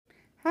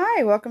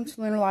Hi, welcome to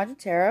Lunar Logic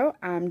Tarot.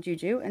 I'm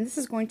Juju, and this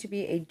is going to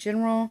be a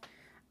general,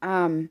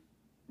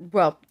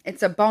 well,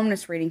 it's a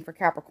bonus reading for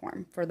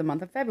Capricorn for the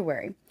month of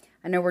February.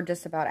 I know we're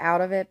just about out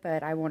of it,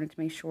 but I wanted to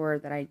make sure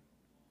that I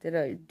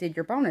did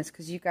your bonus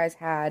because you guys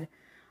had,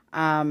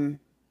 I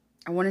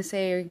want to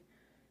say,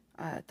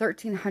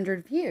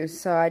 1,300 views.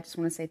 So I just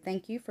want to say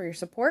thank you for your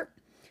support.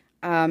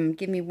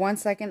 Give me 1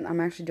 second.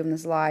 I'm actually doing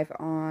this live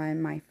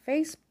on my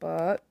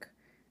Facebook.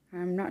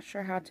 I'm not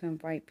sure how to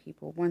invite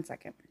people. 1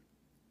 second.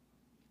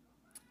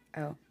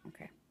 Oh,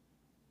 okay.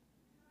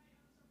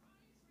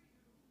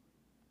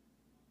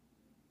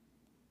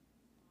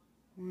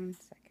 One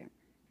second.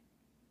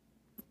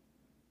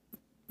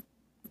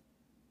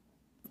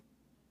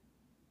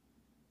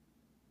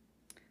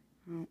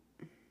 Oh.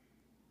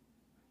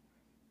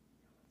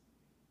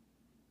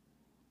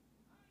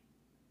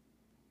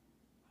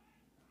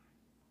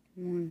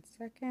 One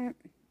second.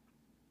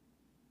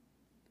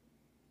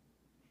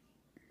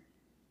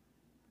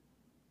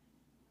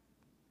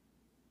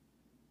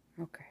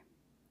 Okay.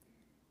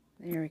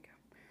 There we go.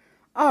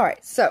 All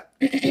right, so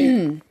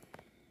okay.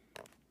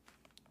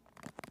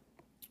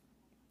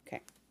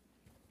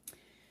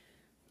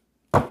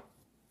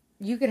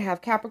 You could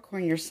have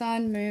Capricorn, your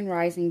sun, moon,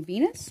 rising,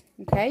 Venus.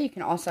 Okay, you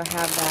can also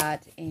have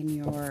that in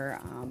your,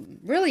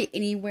 really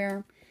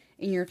anywhere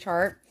in your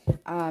chart.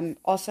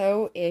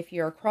 Also, if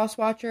you're a cross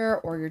watcher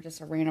or you're just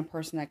a random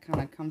person that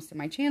kind of comes to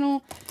my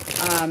channel,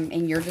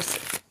 and you're just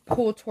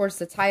pulled towards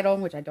the title,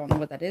 which I don't know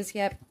what that is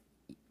yet,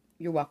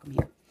 you're welcome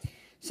here.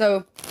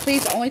 So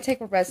please only take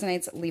what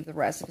resonates, leave the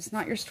rest. If it's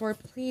not your story,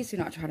 please do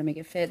not try to make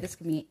it fit. This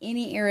can be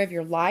any area of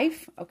your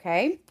life,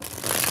 okay?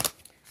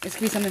 This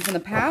could be something from the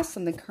past,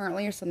 something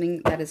currently, or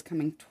something that is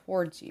coming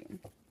towards you.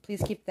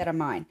 Please keep that in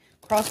mind.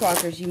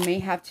 Crosswalkers, you may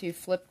have to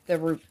flip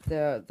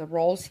the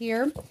roles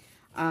here.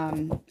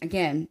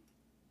 Again,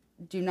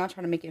 do not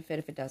try to make it fit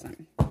if it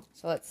doesn't.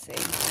 So let's see.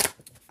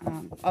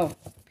 Oh,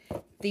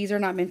 these are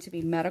not meant to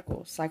be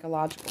medical,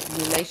 psychological,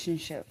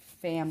 relationship,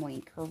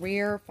 family,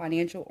 career,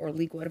 financial, or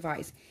legal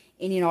advice.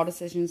 Any and all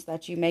decisions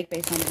that you make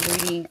based on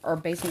reading or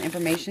based on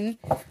information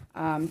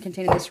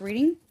contained in this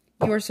reading,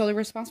 you are solely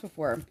responsible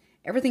for.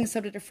 Everything is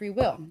subject to free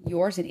will.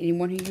 Yours and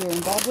anyone who you are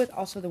involved with,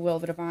 also the will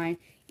of the divine,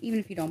 even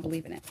if you don't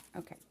believe in it.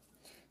 Okay.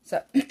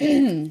 So,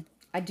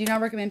 I do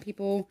not recommend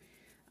people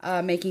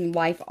making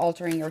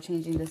life-altering or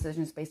changing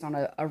decisions based on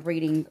a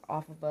reading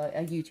off of a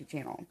YouTube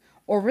channel.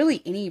 Or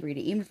really any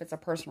reading, even if it's a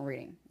personal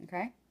reading.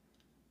 Okay?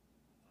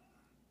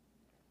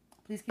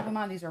 Please keep in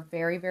mind, these are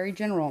very, very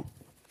general.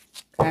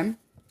 Okay?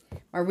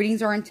 My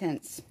readings are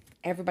intense.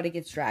 Everybody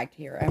gets dragged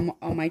here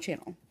on my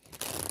channel.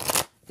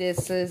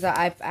 This is,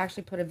 I've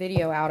actually put a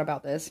video out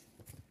about this,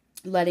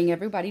 letting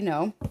everybody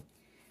know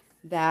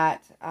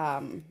that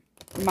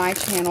my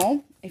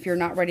channel, if you're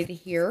not ready to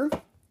hear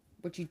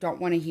what you don't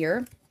want to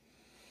hear,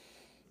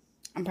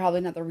 I'm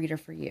probably not the reader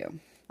for you.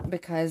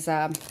 Because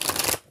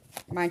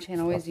my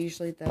channel is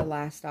usually the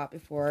last stop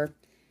before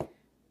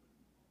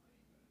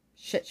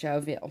shit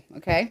showville,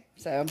 okay?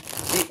 So,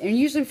 and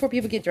usually before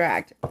people get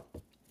dragged.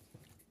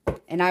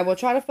 And I will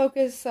try to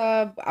focus,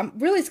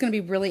 really it's going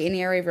to be really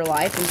any area of your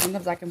life. And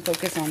sometimes I can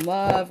focus on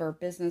love or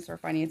business or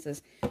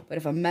finances. But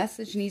if a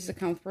message needs to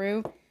come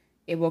through,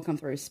 it will come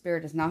through.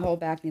 Spirit does not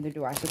hold back, neither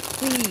do I. So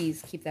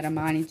please keep that in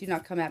mind. And do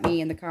not come at me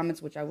in the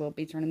comments, which I will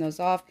be turning those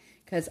off.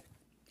 Because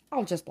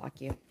I'll just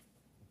block you.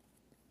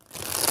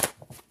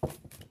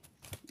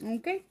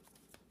 Okay.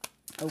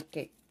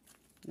 Okay.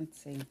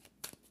 Let's see.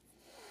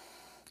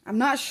 I'm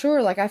not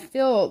sure. Like, I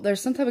feel there's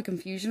some type of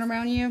confusion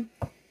around you.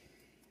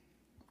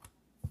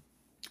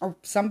 Or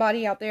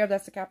somebody out there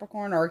that's a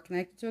Capricorn or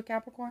connected to a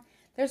Capricorn.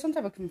 There's some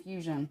type of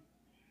confusion.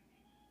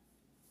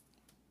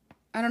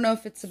 I don't know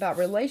if it's about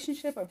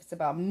relationship, or if it's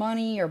about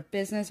money or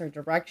business or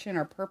direction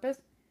or purpose.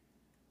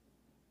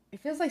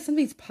 It feels like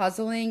something's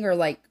puzzling or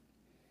like,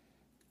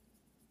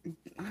 I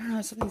don't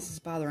know, something's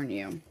just bothering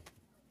you.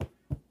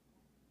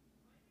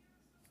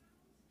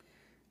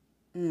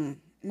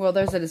 Well,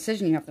 there's a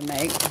decision you have to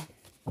make.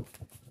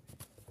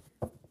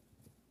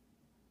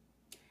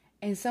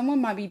 And someone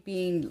might be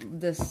being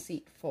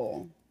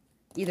deceitful.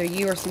 Either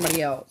you or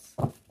somebody else.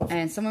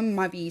 And someone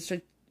might be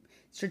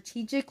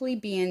strategically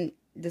being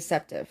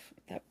deceptive.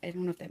 I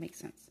don't know if that makes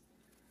sense.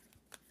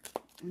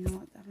 You know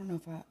what? I don't know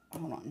if I...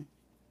 Hold on.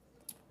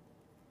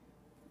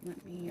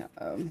 Let me...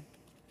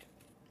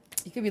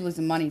 you could be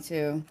losing money,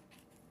 too.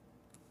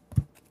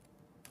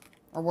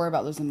 Or worry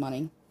about losing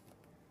money.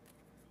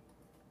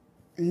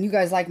 And you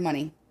guys like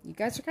money. You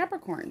guys are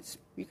Capricorns.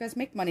 You guys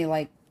make money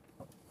like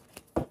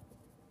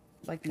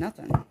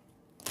nothing.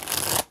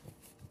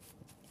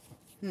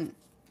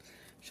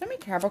 Show me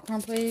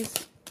Capricorn, please.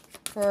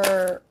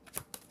 For...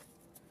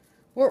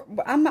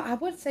 I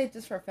would say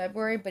just for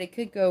February, but it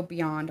could go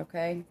beyond,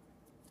 okay?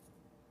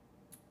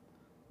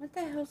 What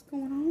the hell's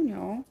going on,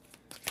 y'all?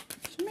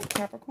 Show me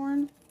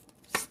Capricorn.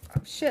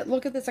 Oh, shit,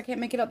 look at this. I can't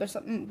make it up. There's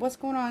something. What's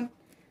going on?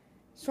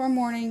 Storm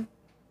warning.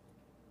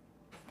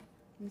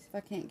 Let me see if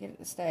I can't get it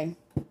to stay.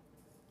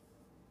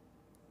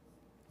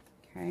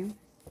 Okay.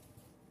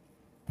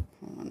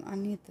 Hold on. I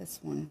need this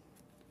one.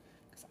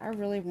 Because I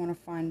really want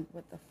to find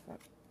what the fuck.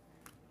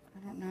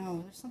 I don't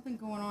know. There's something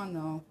going on,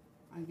 though.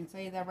 I can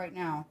tell you that right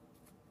now.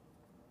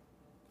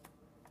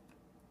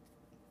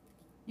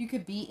 You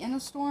could be in a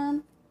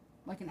storm,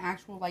 like an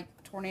actual, like,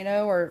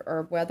 tornado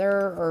or weather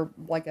or,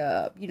 like,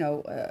 a, you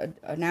know,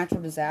 a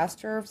natural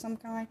disaster of some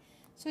kind.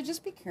 So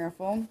just be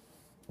careful.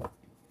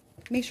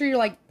 Make sure you're,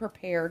 like,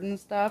 prepared and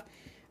stuff.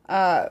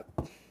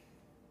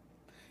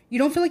 You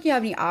don't feel like you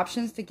have any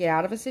options to get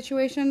out of a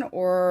situation,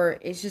 or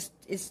it's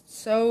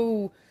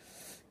so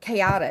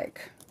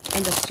chaotic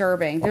and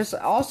disturbing. There's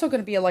also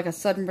going to be like a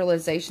sudden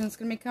realization that's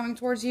going to be coming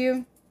towards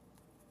you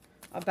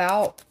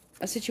about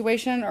a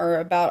situation or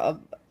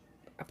about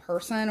a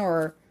person,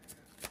 or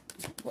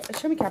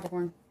show me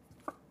Capricorn.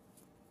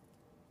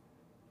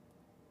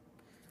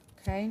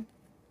 Okay.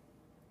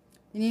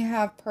 Then you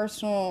have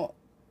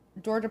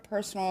door to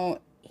personal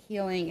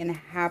healing and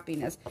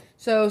happiness.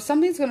 So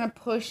something's going to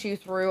push you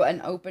through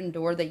an open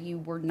door that you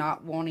were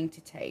not wanting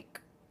to take.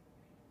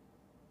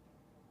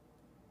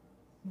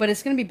 But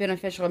it's going to be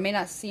beneficial. It may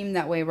not seem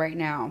that way right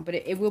now, but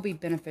it will be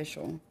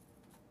beneficial.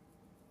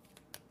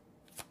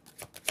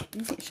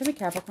 Show me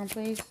Capricorn,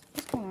 please.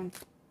 What's going on?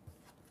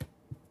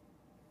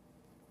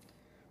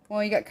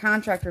 Well, you got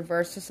contract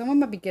reversed, so someone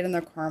might be getting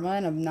their karma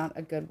in a not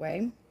a good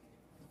way.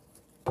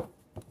 Could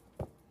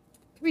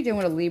be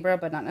dealing with a Libra,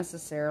 but not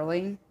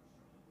necessarily.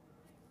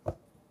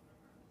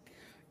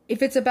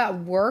 If it's about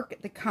work,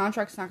 the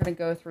contract's not going to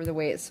go through the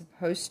way it's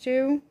supposed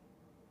to.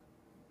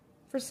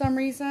 For some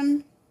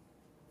reason.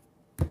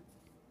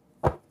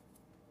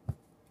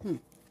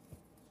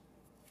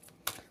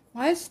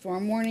 Why is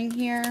storm warning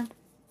here?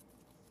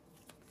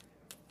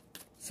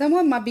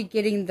 Someone might be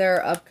getting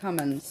their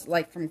upcomings,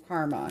 like from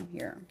karma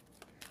here.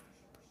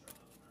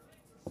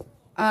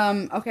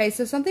 Okay,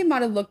 so something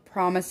might have looked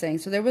promising.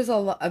 So there was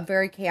a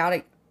very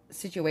chaotic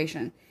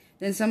situation.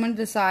 Then someone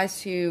decides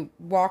to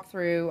walk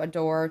through a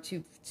door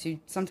to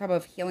some type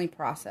of healing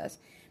process.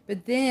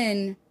 But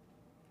then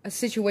a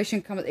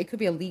situation comes, it could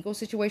be a legal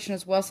situation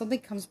as well. Something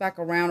comes back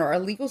around, or a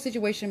legal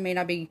situation may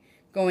not be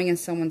going in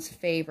someone's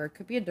favor. It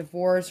could be a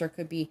divorce, or it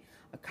could be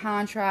a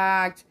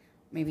contract.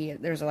 Maybe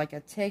there's like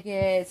a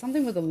ticket,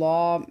 something with the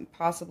law,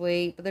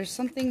 possibly. But there's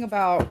something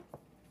about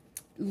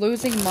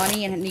losing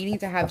money and needing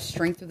to have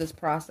strength through this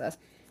process.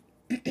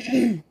 Show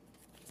me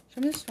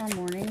the storm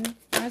warning.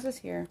 Why is this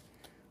here?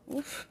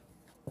 Oof.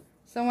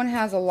 Someone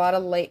has a lot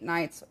of late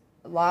nights,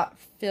 a lot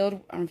filled, I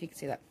don't know if you can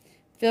see that,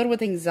 filled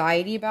with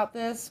anxiety about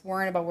this,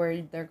 worrying about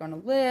where they're going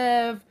to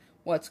live,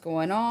 what's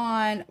going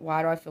on,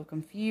 why do I feel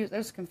confused?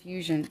 There's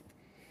confusion.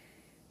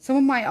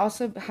 Someone might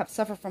also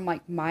suffer from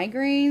like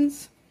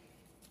migraines.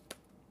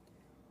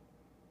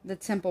 The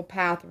temple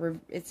path,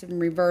 it's in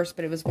reverse,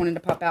 but it was wanting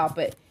to pop out.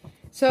 But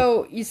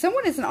so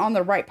someone isn't on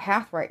the right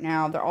path right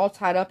now. They're all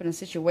tied up in a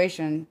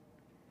situation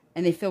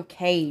and they feel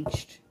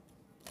caged.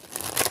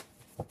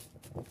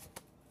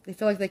 They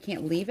feel like they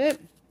can't leave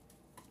it.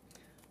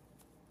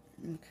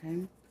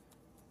 Okay.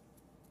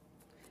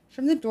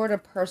 From the door to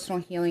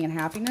personal healing and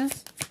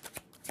happiness.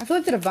 I feel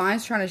like the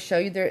divine's trying to show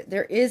you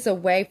there is a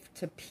way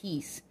to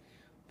peace,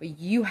 but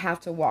you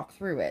have to walk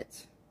through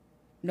it.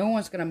 No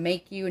one's going to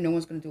make you, and no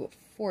one's going to do it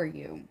for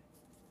you.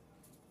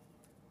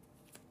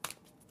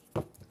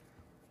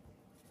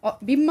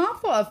 Be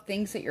mindful of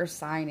things that you're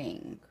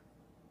signing.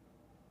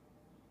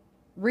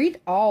 Read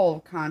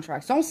all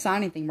contracts. Don't sign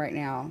anything right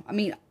now. I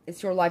mean,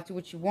 it's your life. Do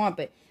what you want.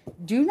 But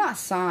do not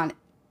sign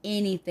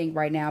anything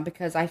right now,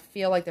 because I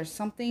feel like there's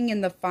something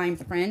in the fine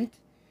print.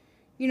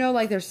 You know,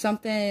 like there's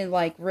something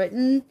like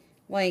written.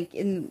 Like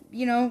in,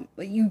 you know,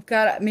 you've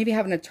got to maybe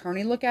have an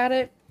attorney look at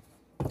it.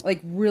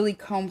 Like really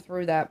comb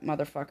through that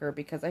motherfucker,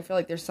 because I feel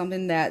like there's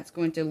something that's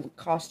going to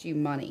cost you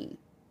money.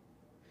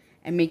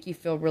 And make you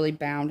feel really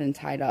bound and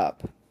tied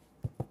up.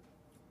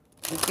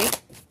 Okay.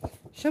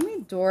 Show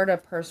me door to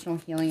personal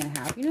healing and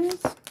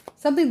happiness.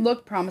 Something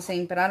looked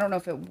promising, but I don't know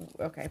if it...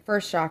 Okay,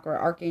 first chakra,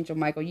 Archangel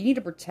Michael. You need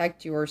to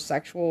protect your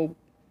sexual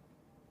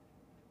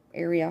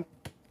area.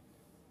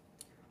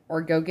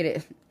 Or go get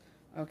it.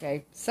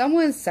 Okay.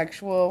 Someone's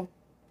sexual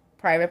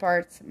private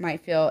parts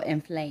might feel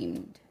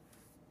inflamed.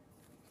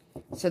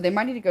 So they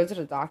might need to go to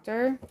the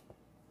doctor.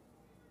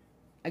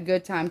 A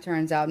good time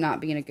turns out not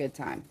being a good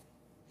time.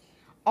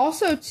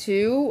 Also,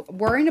 too,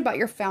 worrying about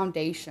your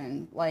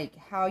foundation, like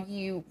how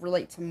you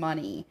relate to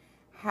money,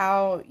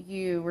 how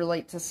you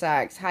relate to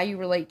sex, how you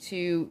relate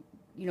to,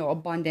 you know,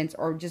 abundance,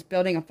 or just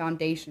building a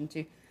foundation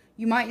to.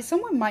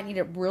 Someone might need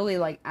to really,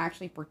 like,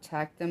 actually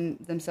protect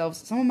themselves.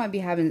 Someone might be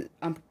having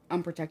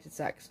unprotected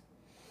sex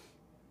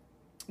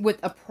with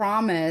a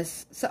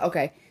promise. So,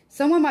 okay,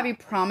 someone might be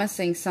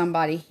promising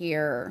somebody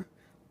here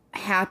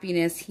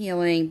happiness,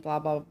 healing, blah,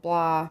 blah,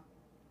 blah,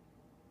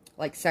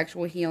 like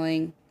sexual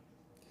healing.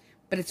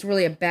 But it's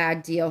really a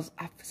bad deal.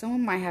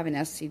 Someone might have an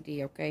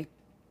STD, okay?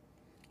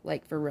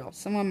 Like, for real.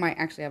 Someone might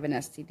actually have an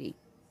STD.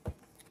 I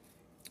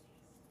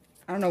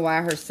don't know why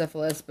I heard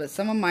syphilis, but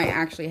someone might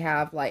actually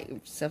have, like,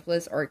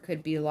 syphilis. Or it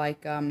could be,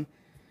 like, I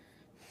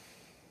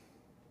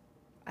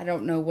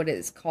don't know what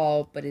it's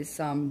called, but it's,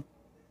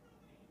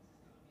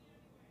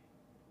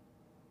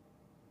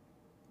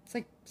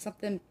 It's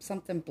like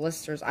something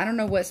blisters. I don't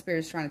know what Spirit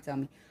is trying to tell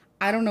me.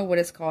 I don't know what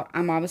it's called.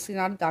 I'm obviously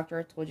not a doctor.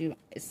 I told you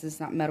this is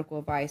not medical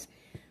advice.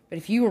 But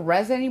if you are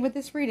resonating with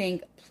this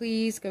reading,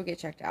 please go get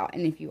checked out.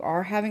 And if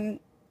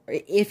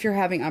you're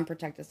having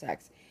unprotected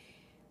sex,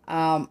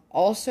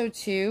 also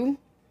too,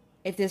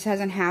 if this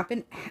hasn't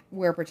happened,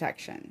 wear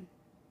protection.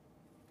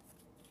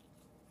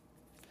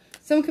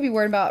 Someone could be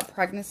worried about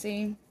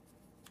pregnancy.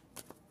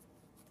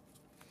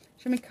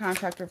 Show me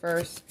contract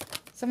reverse.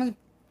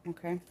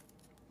 Okay.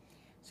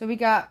 So we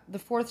got the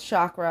 4th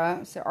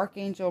chakra, so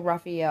Archangel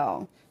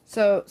Raphael.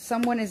 So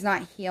someone is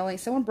not healing.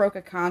 Someone broke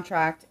a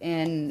contract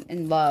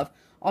in love.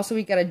 Also,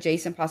 we got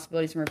adjacent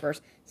possibilities in reverse.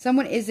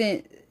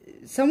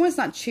 Someone's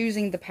not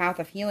choosing the path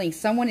of healing.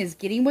 Someone is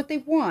getting what they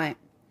want,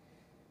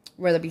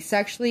 whether it be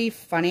sexually,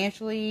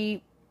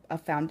 financially, a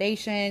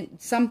foundation,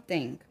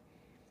 something.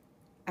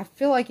 I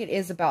feel like it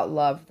is about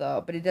love,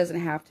 though, but it doesn't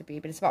have to be.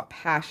 But it's about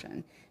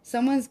passion.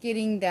 Someone's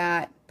getting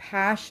that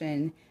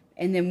passion,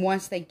 and then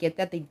once they get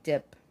that, they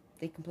dip.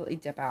 They completely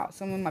dip out.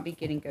 Someone might be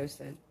getting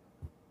ghosted.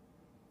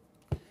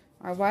 All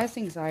right, why is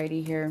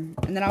anxiety here?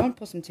 And then I want to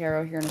pull some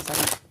tarot here in a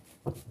second.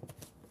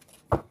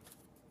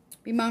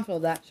 Be mindful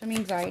of that. Show me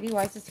anxiety.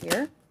 Why is this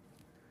here?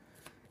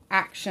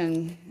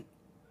 Action.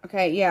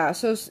 Okay, yeah.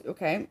 So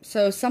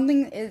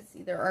something is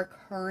either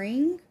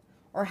occurring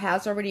or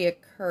has already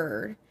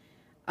occurred.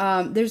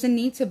 There's a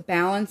need to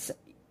balance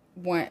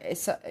one.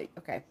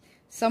 Okay.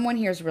 Someone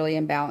here is really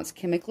imbalanced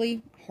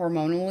chemically,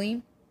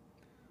 hormonally,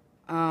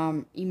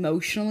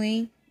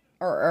 emotionally,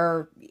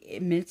 or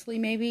mentally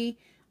maybe.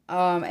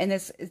 And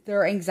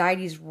their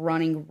anxiety is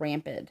running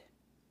rampant.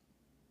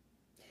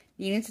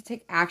 You need to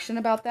take action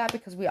about that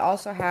because we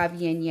also have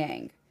yin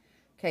yang.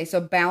 Okay,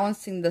 so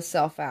balancing the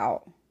self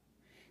out.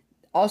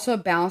 Also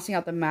balancing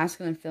out the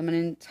masculine and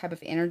feminine type of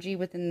energy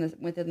within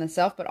the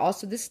self, but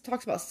also this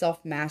talks about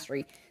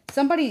self-mastery.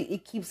 Somebody,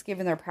 it keeps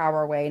giving their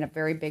power away in a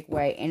very big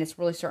way, and it's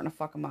really starting to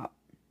fuck them up.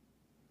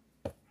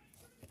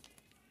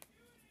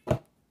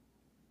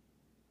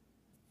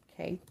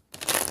 Okay.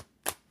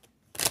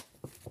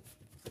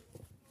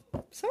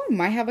 Someone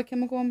might have a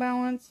chemical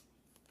imbalance.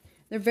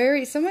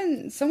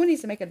 Someone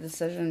needs to make a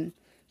decision.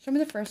 Show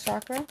me the 1st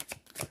chakra.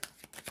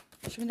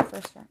 Show me the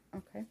 1st chakra.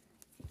 Okay.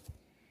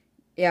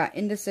 Yeah,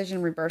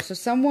 indecision reverse. So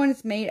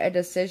someone's made a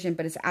decision,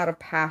 but it's out of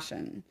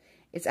passion.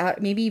 It's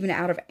out, maybe even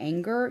out of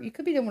anger. You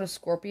could be dealing with a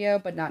Scorpio,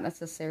 but not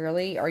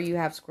necessarily. Or you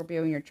have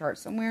Scorpio in your chart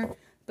somewhere.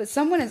 But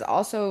someone is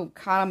also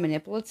kind of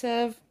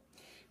manipulative.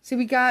 So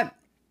we got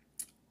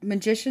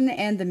Magician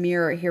and the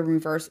Mirror here in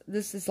reverse.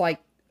 This is like,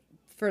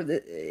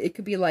 it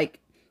could be like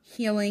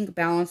healing,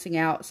 balancing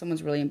out.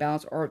 Someone's really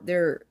imbalanced, or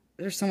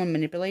there's someone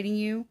manipulating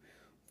you.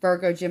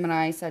 Virgo,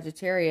 Gemini,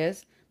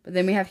 Sagittarius. But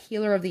then we have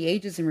Healer of the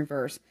Ages in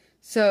reverse.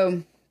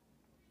 So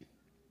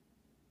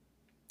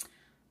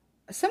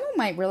someone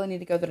might really need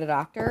to go to the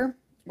doctor,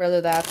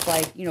 whether that's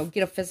like,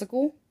 get a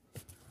physical.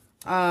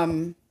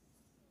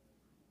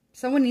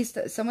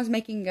 Someone's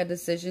making a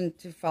decision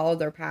to follow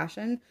their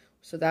passion.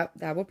 So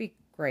that would be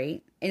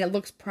great. And it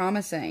looks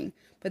promising.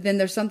 But then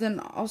there's something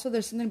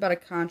about a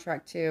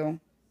contract too.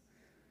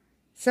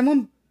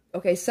 Someone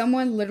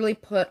literally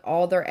put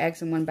all their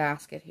eggs in one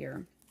basket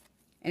here.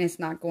 And it's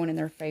not going in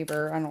their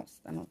favor. I don't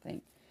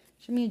think.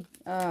 Show me,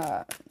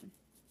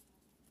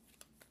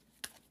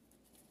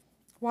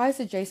 why is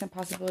adjacent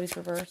possibilities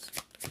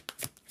reversed?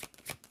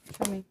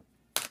 Show me.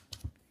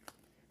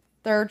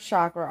 3rd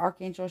chakra,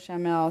 Archangel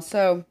Chamuel.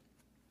 So,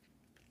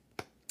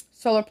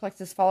 solar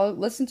plexus,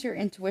 listen to your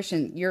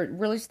intuition. You're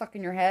really stuck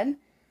in your head.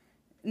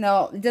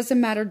 No, it doesn't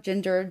matter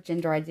gender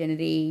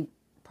identity,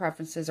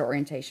 preferences, or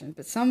orientation.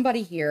 But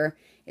somebody here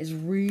is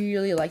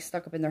really like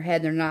stuck up in their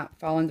head. They're not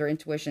following their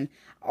intuition.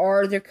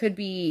 Or there could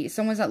be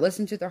someone's not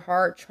listening to their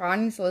heart,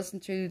 trying to listen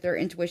to their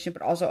intuition,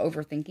 but also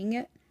overthinking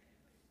it.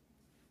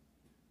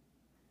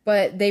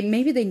 But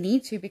maybe they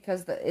need to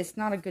because it's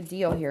not a good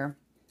deal here.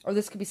 Or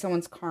this could be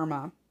someone's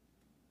karma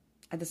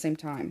at the same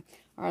time.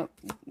 All right,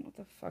 what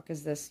the fuck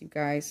is this, you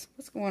guys?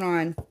 What's going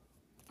on?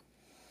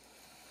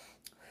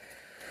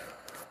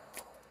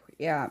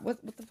 Yeah, what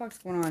the fuck's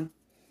going on?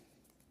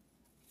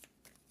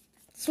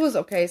 This was,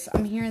 okay, so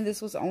I'm hearing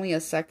this was only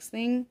a sex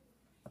thing.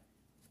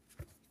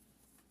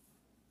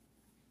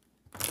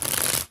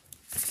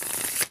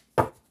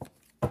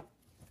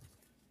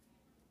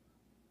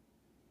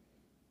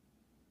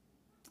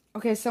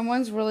 Okay,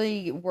 someone's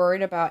really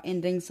worried about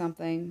ending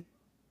something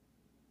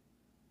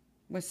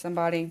with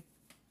somebody.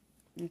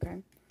 Okay.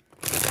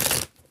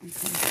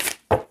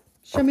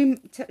 Show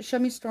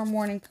me storm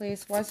warning,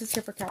 please. Why is this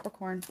here for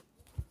Capricorn?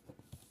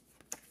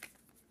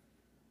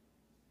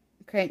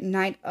 Okay,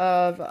 Knight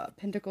of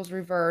Pentacles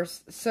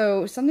reverse.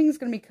 So something's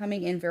going to be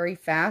coming in very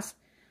fast.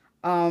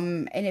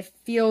 And it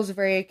feels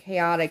very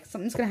chaotic.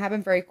 Something's going to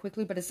happen very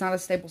quickly, but it's not a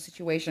stable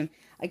situation.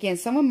 Again,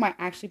 someone might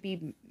actually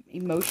be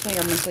emotionally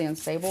or mentally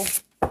unstable.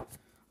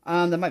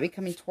 That might be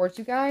coming towards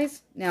you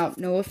guys. Now,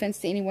 no offense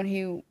to anyone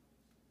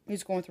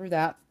who's going through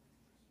that.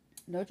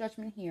 No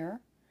judgment here.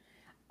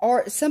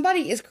 Or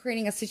somebody is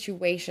creating a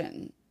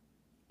situation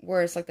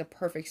where it's like the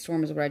perfect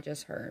storm is what I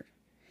just heard.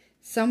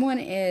 Someone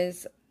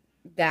is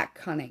that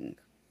cunning.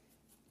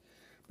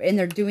 And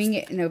they're doing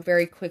it in a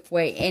very quick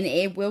way. And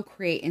it will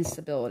create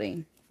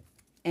instability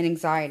and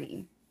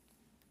anxiety.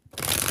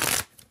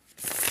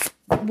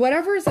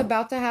 Whatever is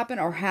about to happen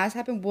or has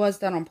happened was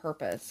done on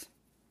purpose.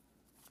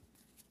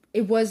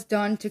 It was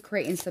done to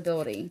create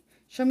instability.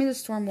 Show me the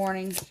storm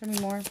warning. Show me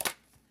more.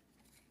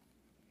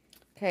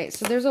 Okay,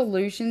 so there's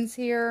illusions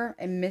here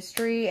and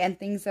mystery and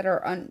things that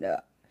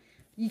are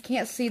you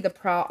can't see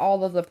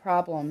all of the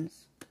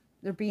problems.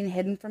 They're being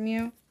hidden from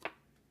you.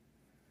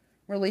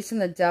 Releasing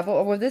the devil.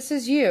 Oh, well, this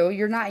is you.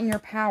 You're not in your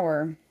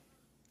power.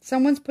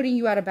 Someone's putting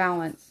you out of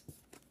balance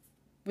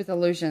with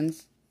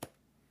illusions.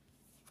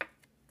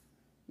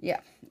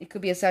 Yeah, it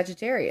could be a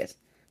Sagittarius,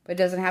 but it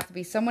doesn't have to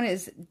be. Someone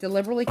is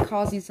deliberately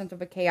causing some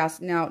type of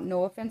chaos. Now,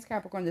 no offense,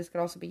 Capricorn, this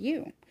could also be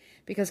you.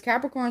 Because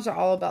Capricorns are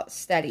all about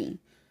steady,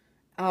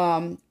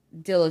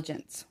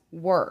 diligence,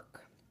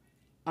 work,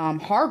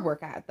 hard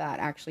work at that,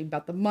 actually,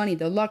 about the money,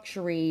 the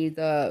luxury,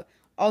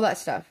 all that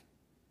stuff.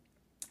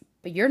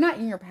 But you're not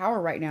in your power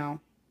right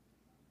now.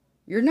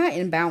 You're not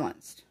in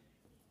balance.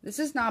 This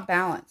is not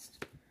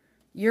balanced.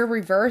 You're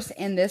reversed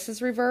and this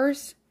is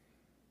reversed.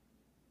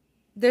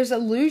 There's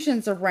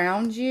illusions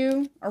around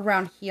you,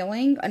 around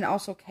healing, and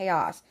also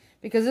chaos.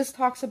 Because this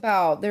talks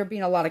about there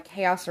being a lot of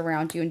chaos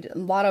around you and a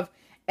lot of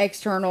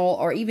external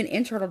or even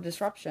internal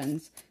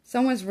disruptions.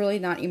 Someone's really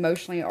not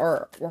emotionally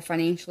or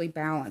financially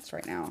balanced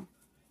right now.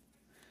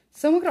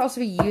 Someone could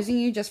also be using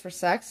you just for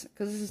sex.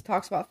 Because this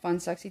talks about fun,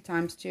 sexy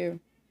times too.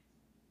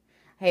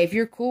 Hey, if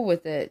you're cool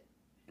with it,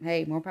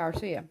 hey, more power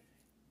to you.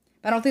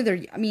 But I don't think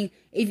they're, I mean,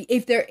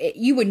 if they're,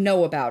 you would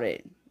know about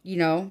it, you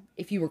know,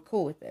 if you were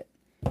cool with it.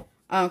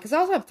 Because I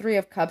also have 3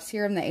 of Cups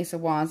here and the Ace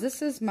of Wands.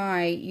 This is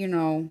my, you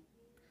know,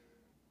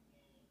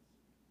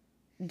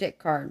 dick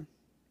card.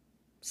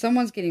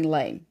 Someone's getting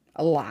laid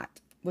a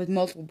lot with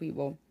multiple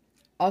people.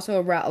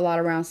 Also a lot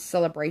around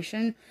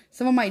celebration.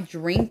 Someone might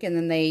drink and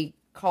then they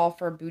call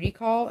for a booty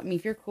call. I mean,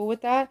 if you're cool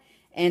with that,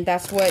 and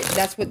that's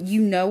what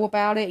you know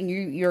about it, and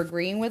you're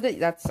agreeing with it.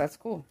 That's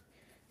cool.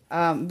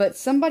 But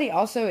somebody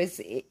also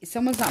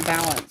someone's not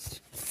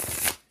balanced.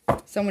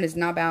 Someone is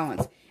not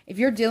balanced. If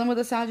you're dealing with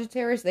a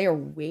Sagittarius, they are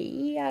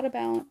way out of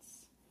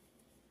balance.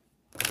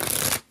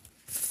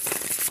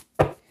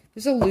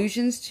 There's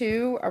illusions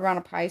too around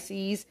a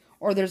Pisces,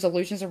 or there's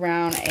illusions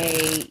around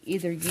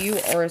either you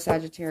or a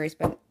Sagittarius.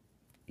 But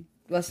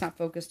let's not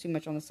focus too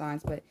much on the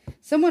signs. But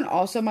someone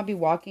also might be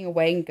walking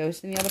away and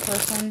ghosting the other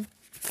person.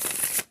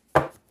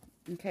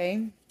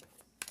 Okay,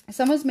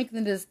 someone's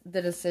making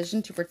the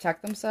decision to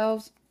protect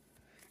themselves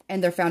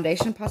and their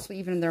foundation, possibly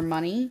even their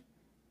money.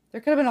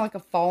 There could have been like a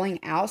falling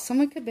out.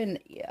 Someone could have been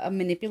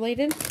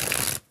manipulated.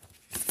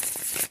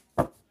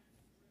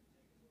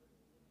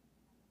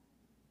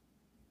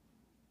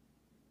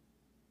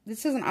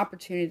 This is an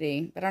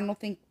opportunity, but I don't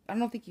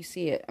think you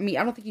see it. I mean,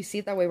 I don't think you see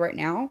it that way right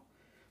now,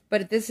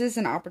 but this is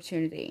an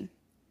opportunity.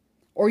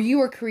 Or you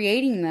are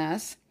creating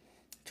this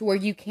to where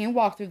you can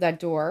walk through that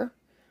door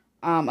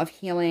of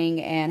healing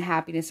and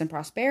happiness and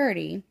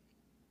prosperity,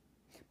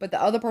 but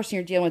the other person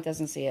you're dealing with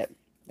doesn't see it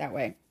that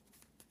way.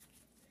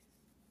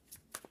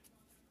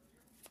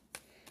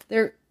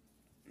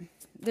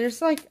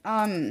 There's like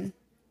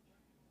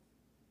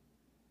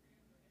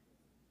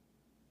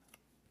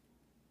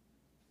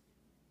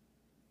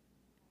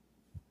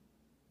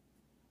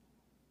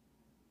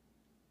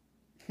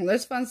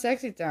there's fun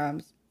sexy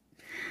times.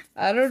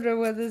 I don't know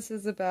what this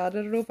is about. I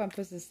don't know if I'm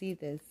supposed to see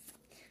this.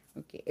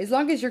 Okay, as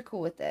long as you're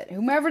cool with it.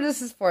 Whomever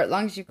this is for, as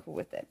long as you're cool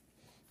with it.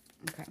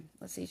 Okay,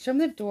 let's see. Show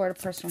me the door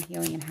to personal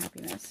healing and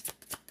happiness.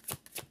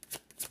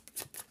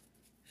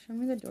 Show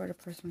me the door to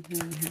personal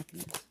healing and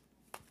happiness.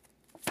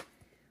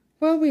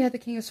 Well, we had the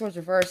King of Swords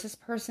reversed. This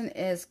person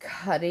is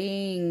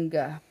cutting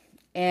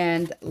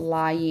and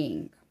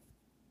lying.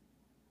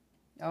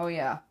 Oh,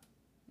 yeah.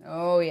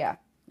 Oh, yeah.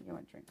 You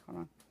want a drink? Hold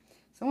on.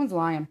 Someone's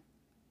lying.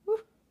 Woo.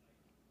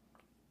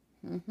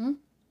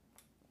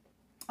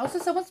 Also,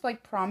 someone's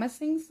like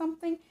promising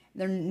something.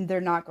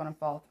 They're not going to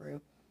follow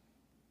through.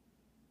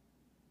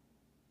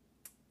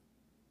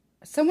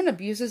 Someone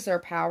abuses their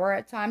power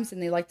at times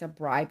and they like to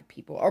bribe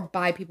people or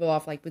buy people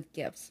off like with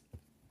gifts.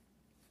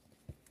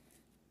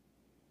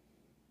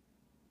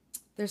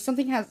 There's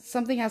something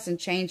hasn't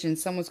changed and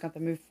someone's got to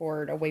move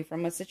forward away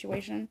from a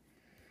situation.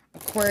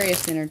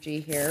 Aquarius energy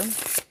here.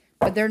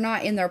 But they're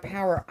not in their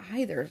power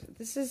either.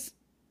 This is...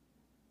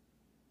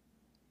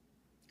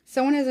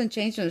 Someone hasn't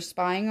changed and they're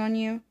spying on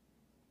you.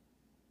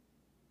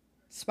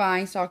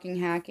 Spying, stalking,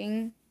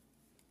 hacking.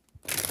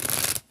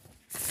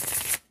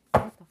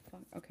 What the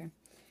fuck? Okay.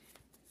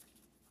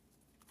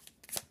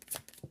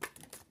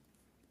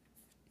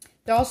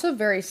 They're also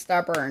very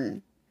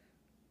stubborn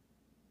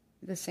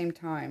at the same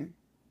time.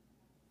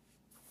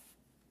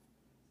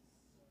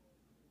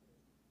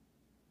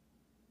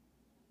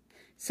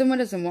 Someone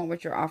doesn't want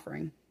what you're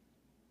offering.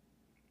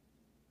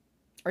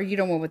 Or you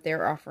don't want what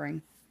they're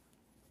offering.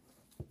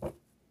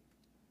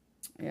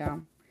 Yeah.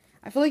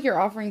 I feel like you're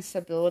offering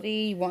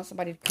stability. You want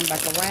somebody to come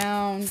back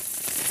around.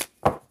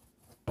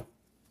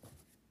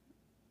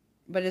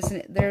 But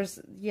isn't there's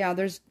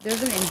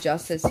an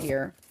injustice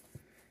here.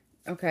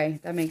 Okay,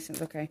 that makes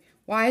sense. Okay.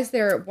 Why is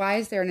there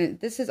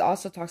this is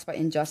also talks about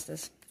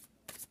injustice.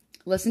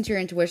 Listen to your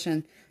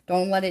intuition.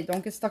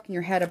 Don't get stuck in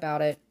your head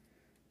about it.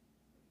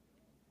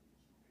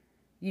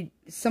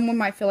 Someone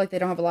might feel like they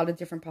don't have a lot of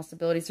different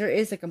possibilities. There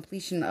is a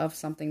completion of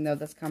something though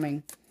that's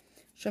coming.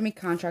 Show me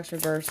contracts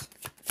reverse.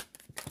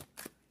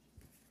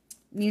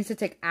 Needs to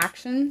take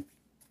action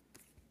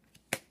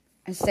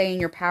and stay in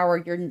your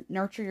power.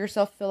 Nurture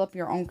yourself, fill up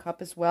your own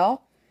cup as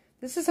well.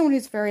 This is someone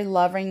who's very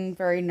loving,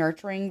 very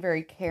nurturing,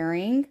 very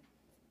caring.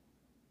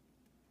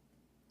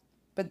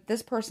 But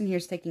this person here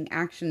is taking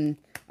action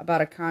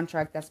about a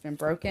contract that's been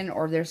broken,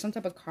 or there's some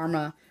type of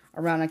karma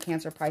around a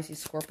Cancer, Pisces,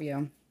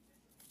 Scorpio.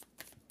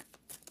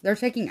 They're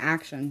taking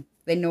action.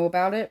 They know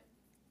about it.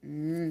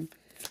 Show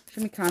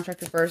me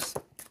contract reverse.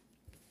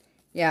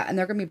 Yeah, and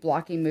they're going to be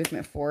blocking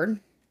movement forward.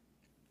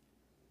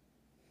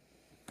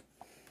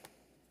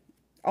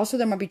 Also,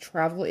 there might be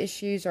travel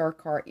issues or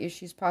car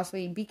issues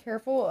possibly. Be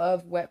careful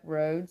of wet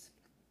roads.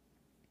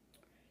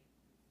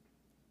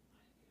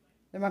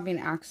 There might be an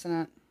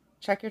accident.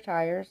 Check your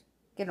tires.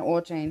 Get an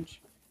oil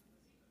change.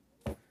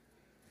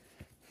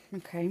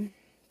 Okay.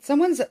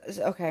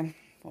 Okay.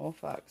 Oh,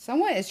 fuck.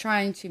 Someone is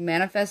trying to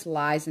manifest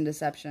lies and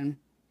deception.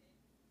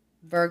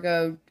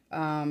 Virgo,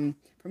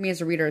 for me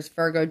as a reader, it's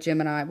Virgo,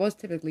 Gemini. Well, it's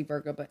typically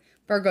Virgo, but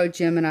Virgo,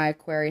 Gemini,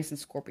 Aquarius, and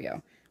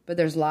Scorpio. But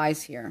there's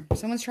lies here.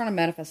 Someone's trying to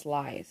manifest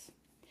lies.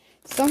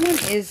 Someone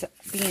is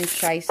being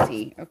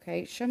shysty,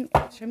 okay? Show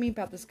me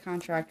about this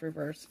contract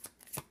reverse.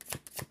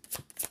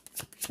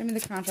 Show me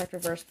the contract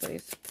reverse,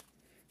 please.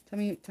 Tell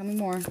me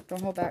more.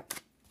 Don't hold back.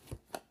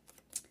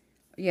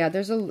 Yeah,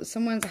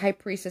 someone's a high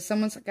priestess.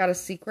 Someone's got a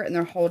secret and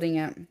they're holding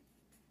it.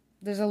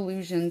 There's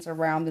illusions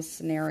around this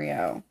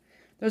scenario.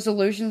 There's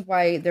illusions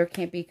why there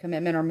can't be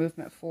commitment or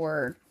movement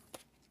forward.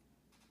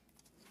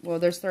 Well,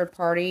 there's third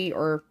party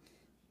or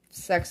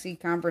sexy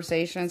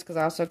conversations, because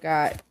I also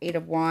got 8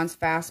 of Wands,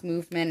 fast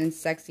movement and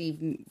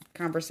sexy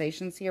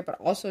conversations here, but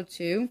also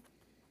too,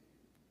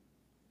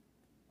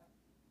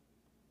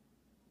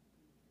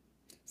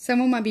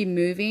 someone might be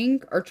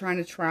moving or trying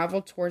to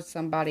travel towards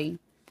somebody,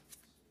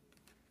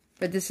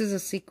 but this is a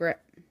secret.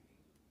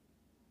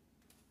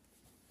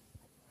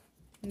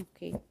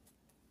 Okay.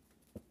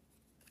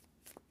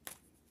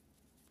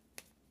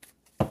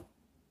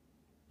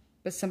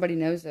 But somebody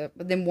knows it,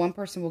 but then one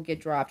person will get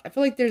dropped. I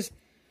feel like there's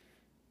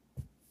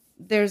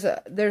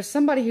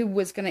somebody who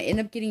was going to end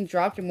up getting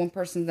dropped and one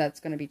person that's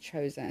going to be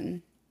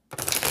chosen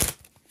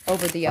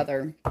over the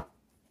other.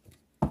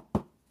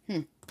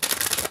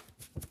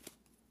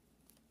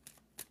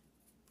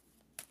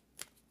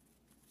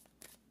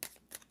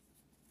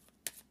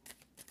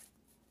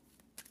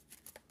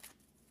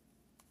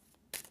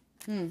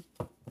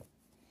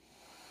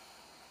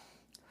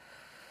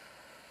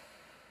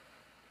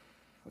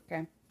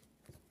 Okay.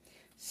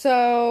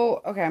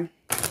 So, okay.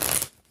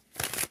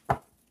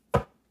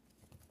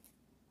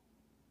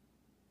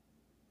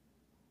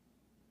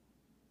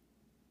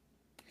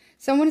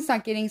 Someone is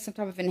not getting some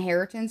type of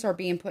inheritance or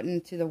being put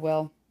into the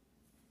will.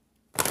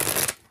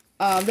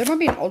 There might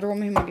be an older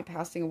woman who might be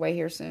passing away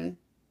here soon.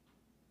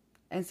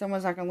 And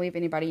someone's not going to leave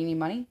anybody any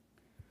money.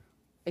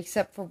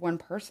 Except for one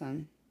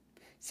person.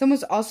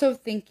 Someone's also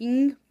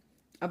thinking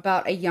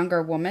about a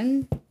younger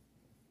woman.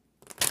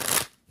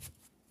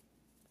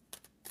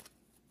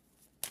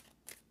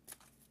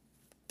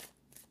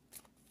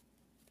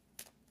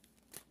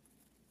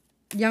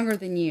 Younger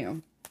than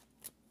you.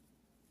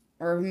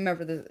 Or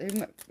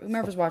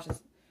whomever's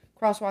watches.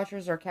 Cross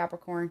watchers or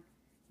Capricorn.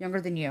 Younger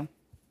than you.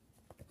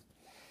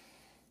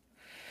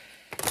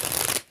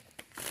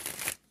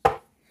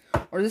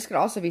 Or this could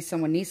also be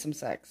someone needs some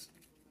sex.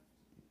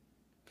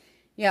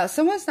 Yeah,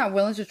 someone's not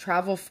willing to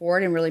travel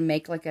forward and really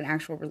make like an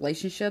actual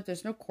relationship.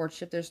 There's no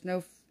courtship. There's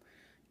no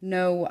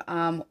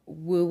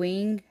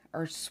wooing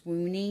or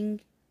swooning.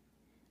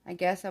 I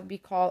guess that would be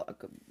called,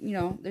 you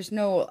know, there's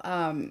no,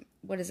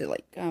 what is it,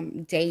 like,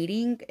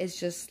 dating. It's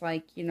just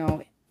like, you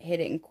know,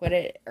 hit it and quit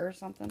it or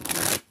something.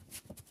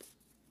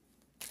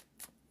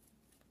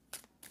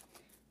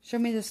 Show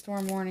me the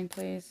storm warning,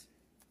 please.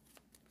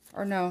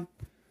 Or no.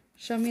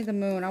 Show me the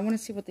moon. I want to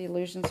see what the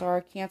illusions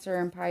are. Cancer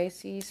and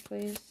Pisces,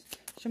 please.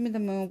 Show me the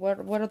moon.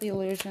 What are the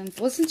illusions?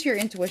 Listen to your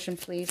intuition,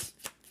 please.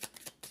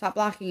 Stop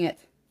blocking it.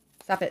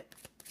 Stop it.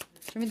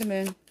 Show me the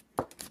moon.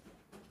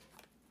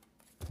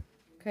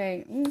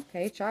 Okay.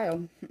 Okay,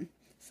 child.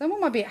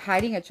 Someone might be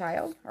hiding a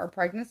child or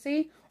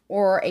pregnancy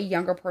or a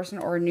younger person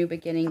or a new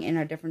beginning in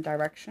a different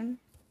direction.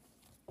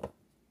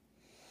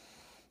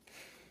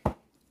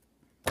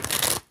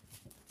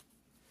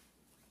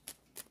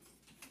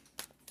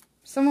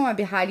 Someone might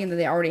be hiding that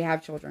they already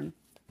have children.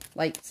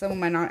 Like, someone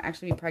might not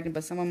actually be pregnant,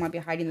 but someone might be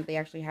hiding that they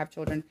actually have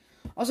children.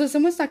 Also,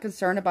 someone's not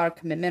concerned about a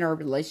commitment or a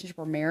relationship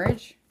or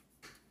marriage.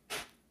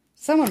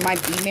 Someone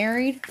might be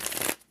married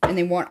and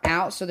they want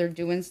out, so they're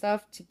doing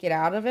stuff to get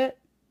out of it.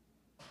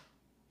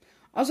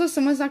 Also,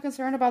 someone's not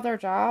concerned about their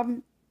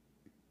job.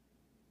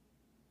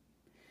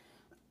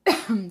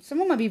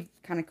 Someone might be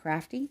kind of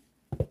crafty.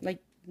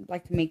 Like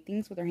to make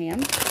things with their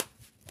hands.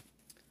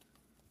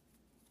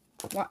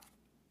 What?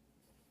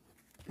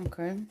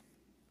 Okay.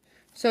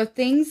 So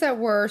things that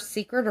were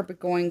secret are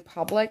going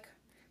public,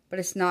 but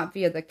it's not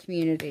via the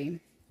community.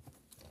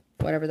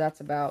 Whatever that's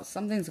about.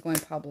 Something's going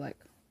public.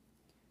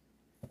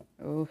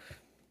 Oof.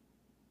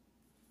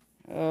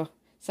 Oh.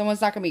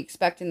 Someone's not going to be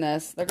expecting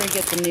this. They're going to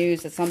get the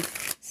news that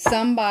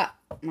somebody...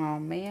 Oh,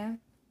 man.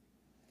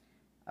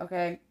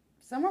 Okay.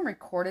 Someone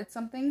recorded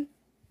something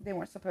they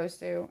weren't supposed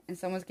to, and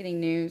someone's getting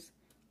news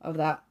of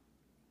that.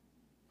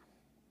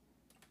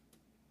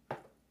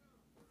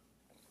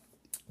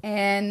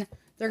 And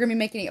they're going to be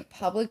making it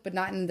public, but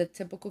not in the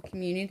typical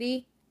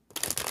community.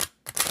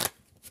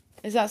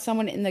 Is that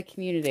someone in the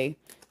community?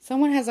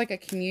 Someone has like a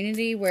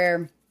community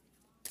where...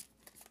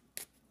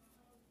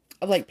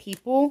 of like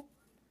people,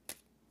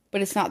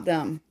 but it's not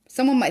them.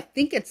 Someone might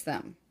think it's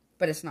them,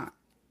 but it's not.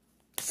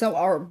 So,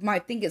 or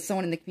might think it's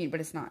someone in the community, but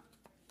it's not.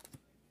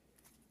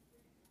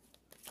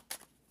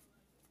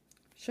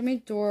 Show me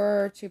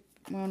door to...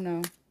 Well,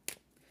 no.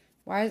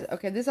 Why is...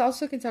 Okay, this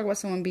also can talk about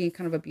someone being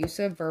kind of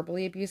abusive,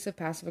 verbally abusive,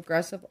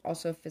 passive-aggressive,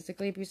 also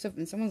physically abusive,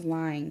 and someone's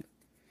lying.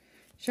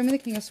 Show me the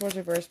King of Swords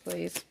reverse,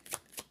 please.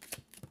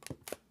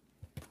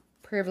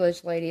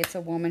 Privileged lady. It's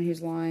a woman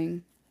who's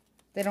lying.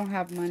 They don't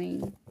have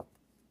money.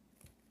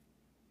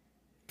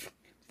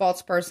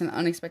 False person,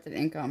 unexpected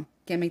income.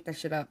 Can't make that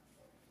shit up.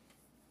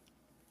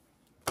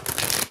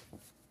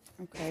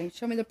 Okay,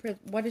 show me the...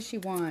 What does she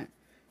want?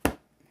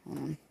 Hold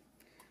on.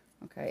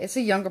 Okay, it's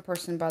a younger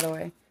person, by the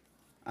way.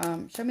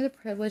 Show me the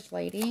privileged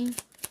lady.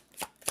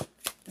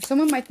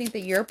 Someone might think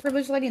that you're a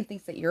privileged lady and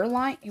thinks that you're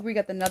lying. Here we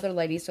got another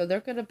lady. So there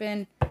could have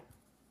been...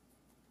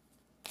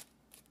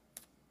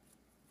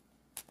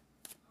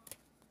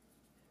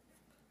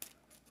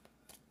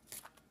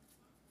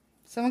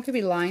 Someone could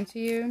be lying to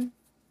you.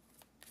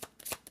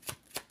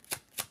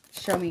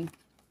 Show me.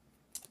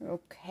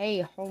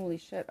 Okay, holy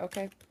shit.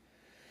 Okay.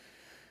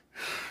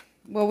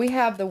 Well, we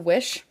have the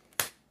wish.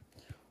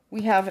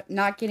 We have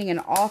not getting an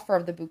offer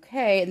of the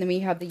bouquet. And then we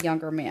have the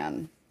younger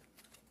man.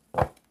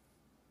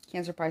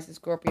 Cancer, Pisces,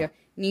 Scorpio.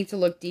 Need to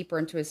look deeper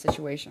into his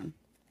situation.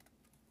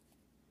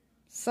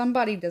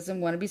 Somebody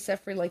doesn't want to be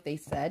set free like they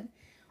said.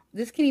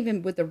 This can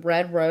even, with the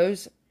red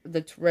rose,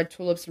 the red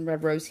tulips and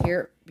red rose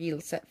here, be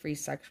set free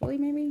sexually,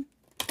 maybe?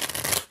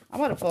 I'm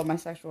about to pull up my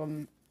sexual...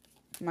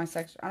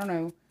 I don't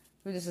know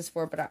who this is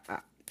for, but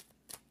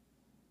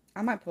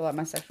I might pull out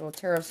my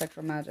tarot of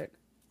sexual magic.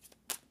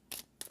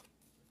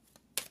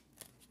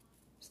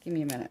 Just give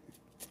me a minute.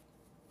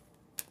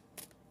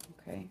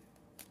 Okay.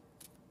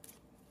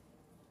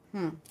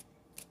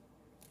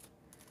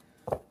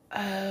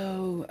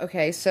 Oh,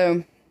 okay,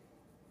 so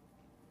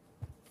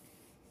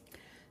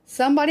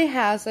somebody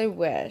has a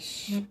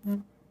wish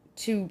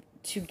to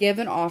give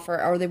an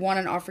offer, or they want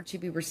an offer to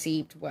be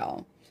received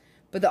well.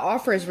 But the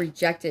offer is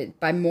rejected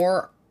by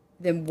more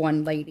than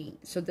one lady.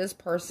 So this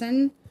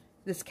person,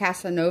 this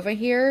Casanova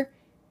here,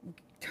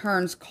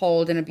 turns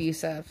cold and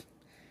abusive.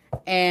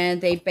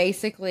 And they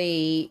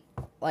basically,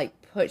 like,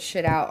 put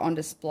shit out on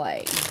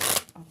display.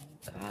 Oh,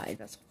 God,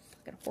 that's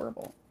fucking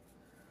horrible.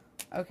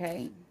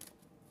 Okay.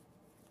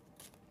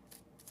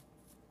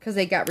 Because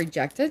they got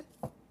rejected.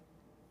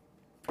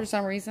 For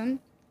some reason.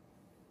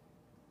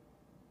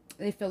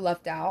 They feel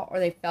left out. Or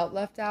they felt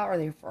left out. Or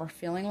they are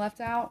feeling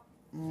left out.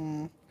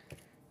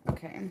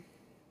 Okay.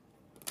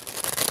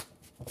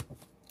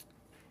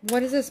 What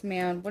does this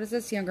man, what does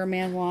this younger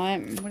man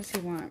want? What does he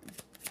want?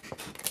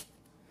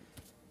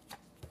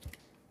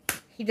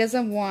 He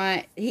doesn't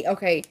want,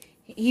 okay,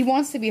 he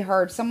wants to be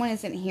heard. Someone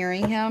isn't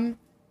hearing him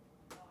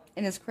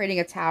and is creating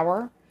a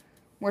tower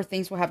where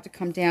things will have to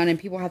come down and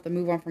people have to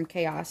move on from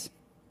chaos.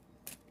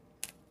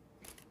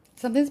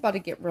 Something's about to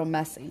get real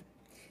messy.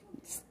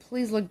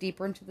 Please look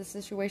deeper into the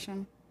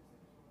situation.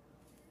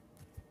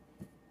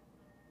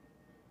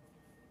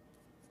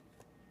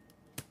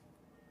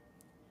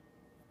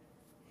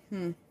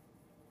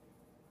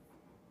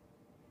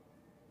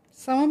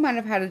 Someone might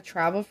have had to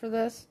travel for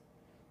this.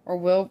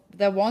 Or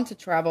they'll want to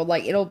travel.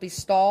 Like, it'll be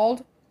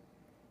stalled.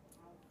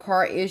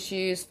 Car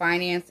issues,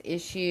 finance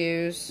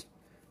issues.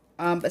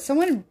 But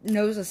someone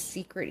knows a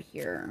secret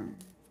here.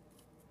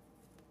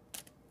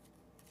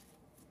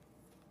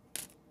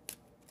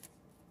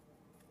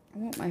 I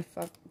want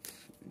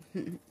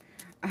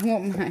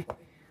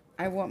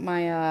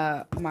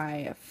my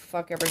my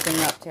fuck everything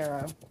up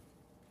tarot.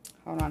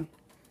 Hold on.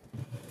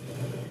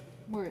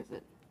 Where is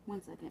it? 1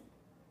 second.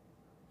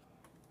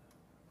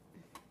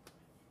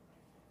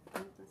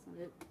 Nope, that's not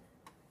it.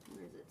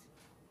 Where is it?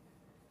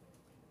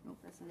 Nope,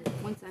 that's not it.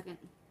 1 second.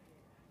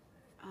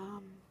 Where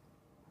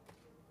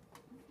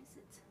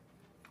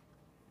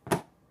is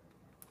it?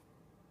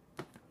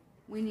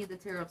 We need the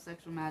tarot of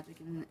sexual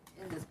magic in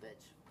this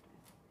bitch.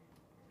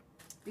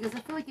 Because I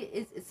feel like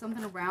it's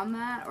something around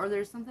that, or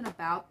there's something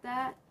about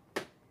that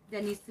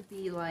that needs to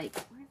be like.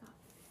 Where the?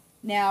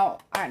 Now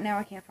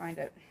I can't find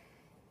it.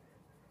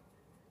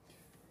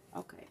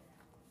 Okay.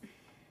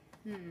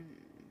 Where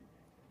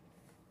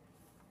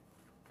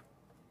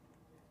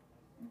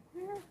the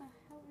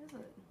hell is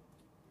it?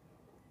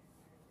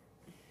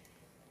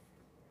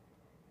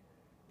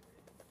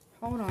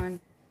 Hold on.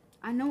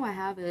 I know I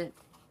have it.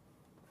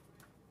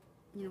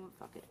 You know what?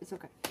 Fuck it. It's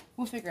okay.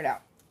 We'll figure it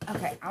out.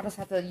 Okay, I'll just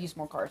have to use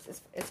more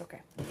cards. It's okay.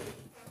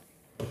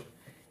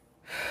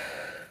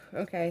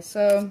 Okay,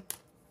 so...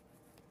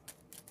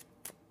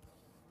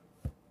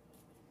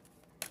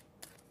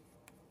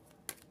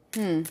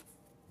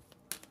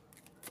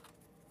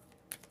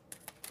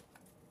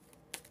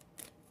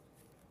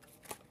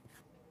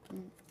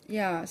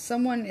 Yeah,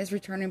 someone is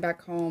returning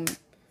back home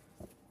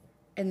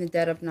in the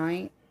dead of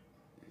night.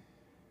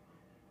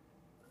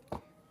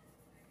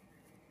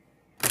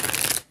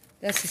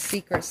 That's a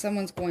secret.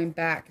 Someone's going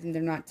back and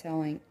they're not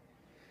telling.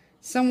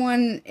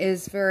 Someone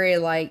is very,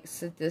 like,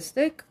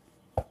 sadistic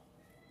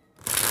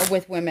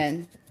with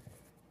women.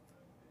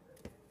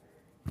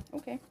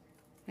 Okay.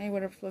 Hey,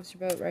 whatever floats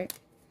your boat, right?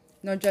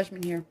 No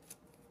judgment here.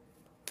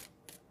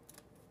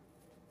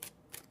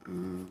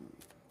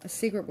 A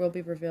secret will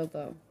be revealed,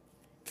 though.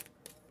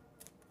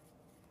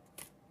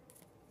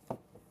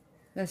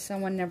 That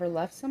someone never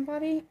left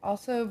somebody.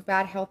 Also,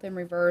 bad health in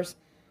reverse.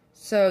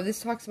 So,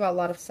 this talks about a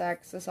lot of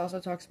sex. This also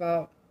talks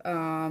about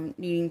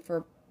needing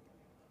for...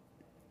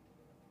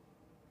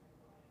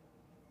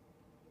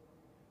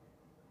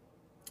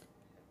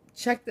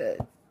 Check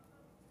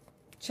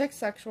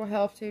sexual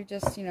health, too.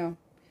 Just, you know...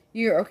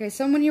 Okay,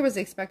 someone here was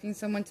expecting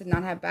someone to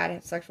not have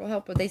bad sexual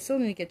health, but they still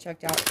need to get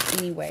checked out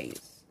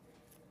anyways.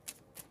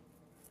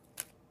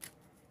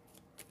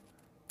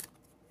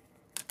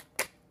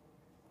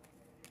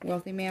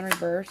 Wealthy man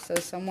reverse. So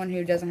someone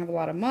who doesn't have a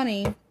lot of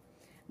money.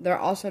 They're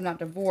also not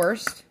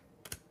divorced.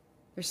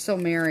 They're still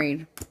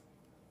married.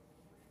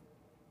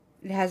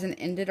 It hasn't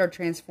ended or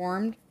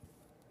transformed.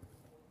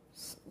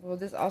 Well,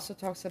 this also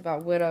talks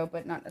about widow,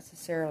 but not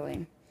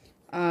necessarily.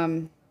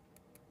 I'm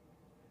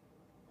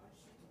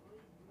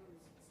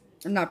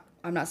not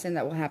saying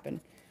that will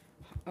happen.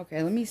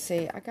 Okay, let me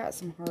see. I got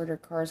some harder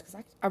cards because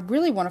I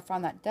really want to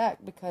find that deck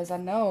because I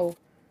know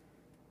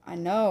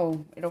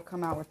it'll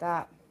come out with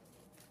that.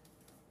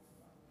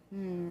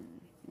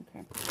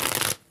 Okay.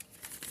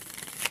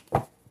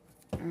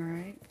 All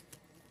right.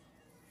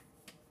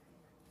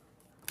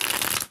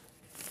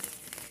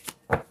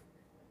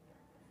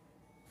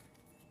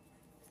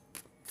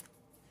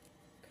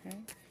 Okay.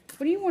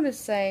 What do you want to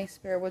say,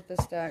 Spirit, with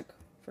this deck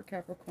for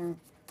Capricorn?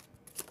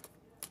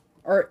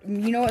 Or,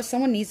 you know what?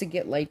 Someone needs to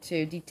get laid,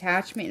 too.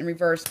 Detachment in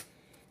reverse.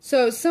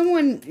 So,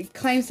 someone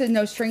claims that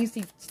no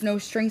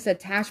strings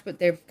attached, but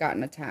they've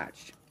gotten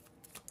attached.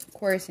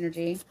 Aquarius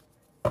energy.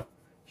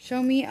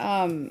 Show me,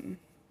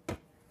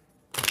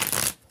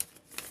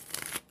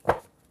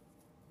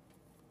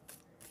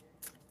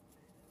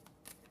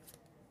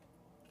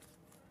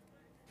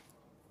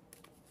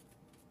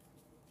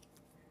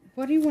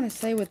 what do you want to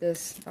say with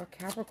this about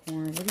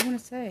Capricorn? What do you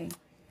want to say?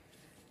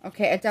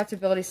 Okay,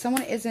 adaptability.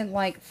 Someone isn't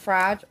like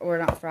fragile, or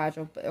not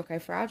fragile, but okay,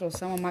 fragile.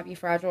 Someone might be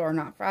fragile or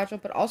not fragile,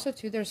 but also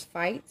too, there's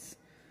fights.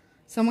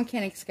 Someone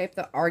can't escape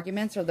the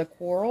arguments or the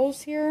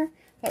quarrels here.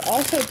 But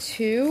also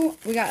too,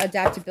 we got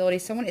adaptability.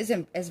 Someone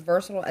isn't as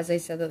versatile as they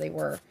said that they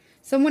were.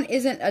 Someone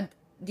isn't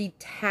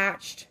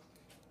detached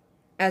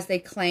as they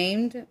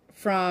claimed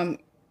from...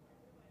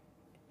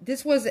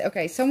 This was,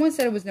 okay, someone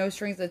said it was no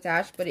strings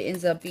attached, but it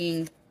ends up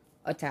being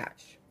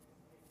attached.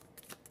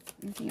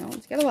 Anything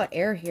else? Got a lot of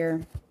air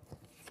here.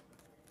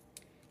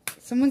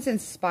 Someone's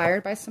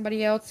inspired by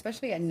somebody else,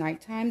 especially at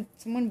nighttime.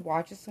 Someone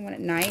watches someone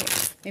at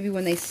night, maybe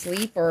when they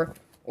sleep or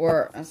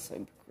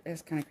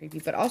it's kind of creepy.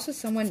 But also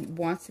someone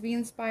wants to be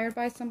inspired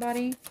by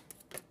somebody.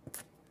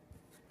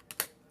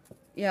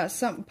 Yeah,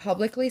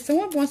 publicly.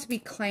 Someone wants to be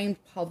claimed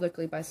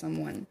publicly by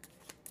someone.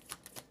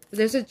 But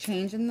there's a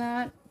change in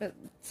that. But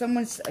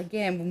someone's,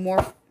 again,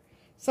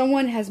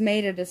 someone has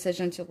made a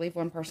decision to leave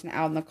one person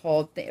out in the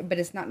cold. But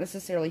it's not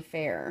necessarily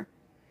fair.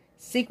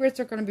 Secrets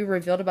are going to be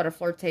revealed about a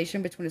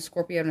flirtation between a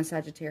Scorpio and a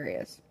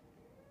Sagittarius.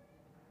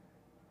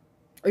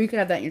 Or you could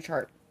have that in your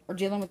chart. Or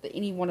dealing with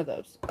any one of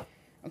those.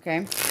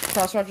 Okay?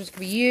 Cross watchers could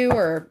be you,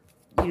 or,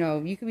 you know,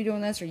 you could be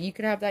doing this, or you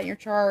could have that in your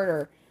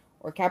chart,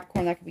 or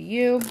Capricorn, that could be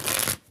you.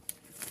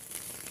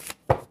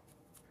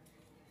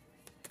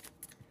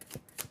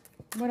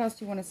 What else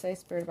do you want to say,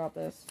 Spirit, about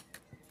this?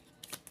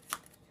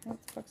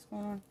 What the fuck's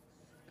going on?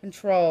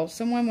 Control.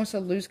 Someone wants to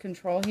lose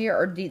control here,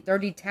 or they're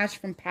detached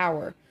from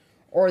power.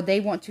 Or they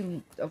want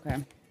to...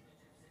 Okay.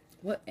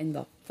 What in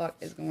the fuck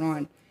is going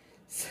on?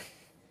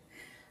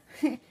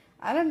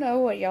 I don't know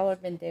what y'all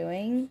have been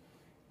doing.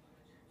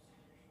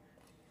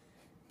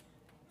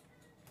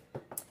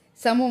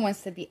 Someone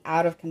wants to be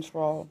out of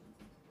control.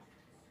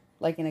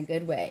 Like in a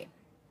good way.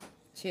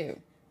 Too.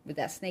 With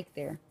that snake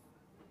there.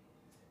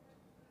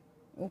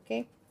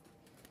 Okay.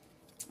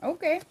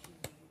 Okay.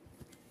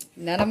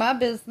 None of my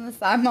business.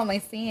 I'm only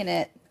seeing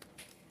it.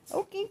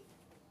 Okay.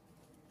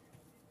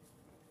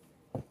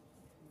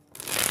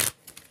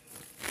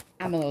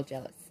 I'm a little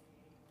jealous.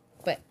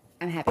 But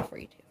I'm happy for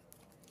you too.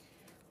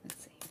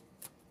 Let's see.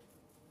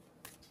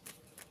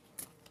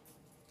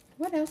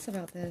 What else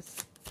about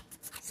this?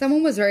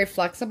 Someone was very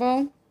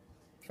flexible.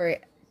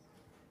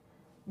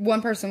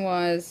 One person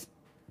was.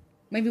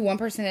 Maybe one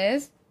person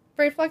is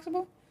very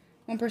flexible.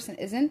 One person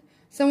isn't.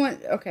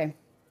 Okay.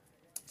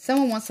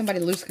 Someone wants somebody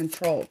to lose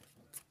control.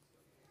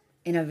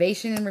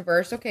 Innovation in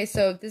reverse. Okay,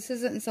 so this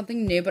isn't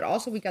something new, but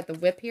also we got the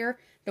whip here.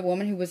 The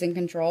woman who was in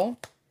control.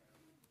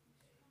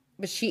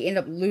 But she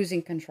ended up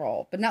losing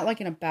control. But not like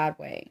in a bad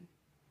way.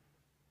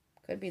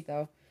 Could be,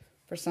 though,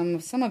 for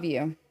some of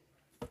you.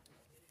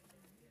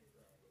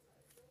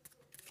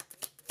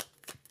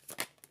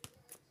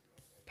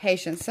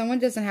 Patience. Someone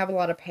doesn't have a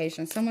lot of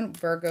patience. Someone,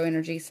 Virgo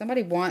energy.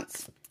 Somebody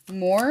wants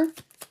more.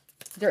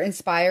 They're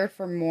inspired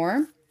for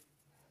more.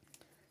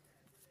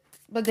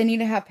 But they need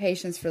to have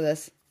patience for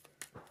this.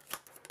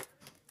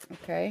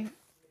 Okay.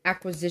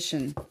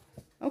 Acquisition.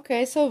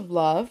 Okay, so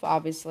love,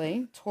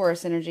 obviously.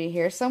 Taurus energy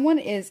here. Someone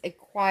is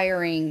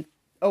acquiring...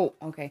 Oh,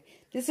 okay.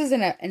 This is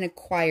an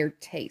acquired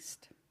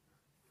taste.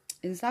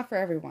 And it's not for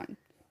everyone.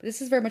 But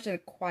this is very much an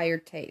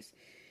acquired taste.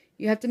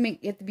 You have to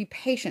be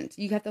patient.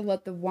 You have to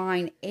let the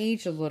wine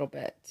age a little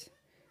bit.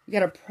 You got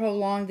to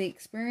prolong the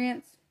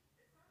experience.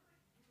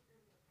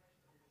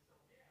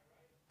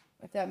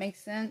 If that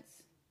makes sense.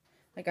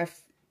 Like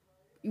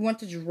you want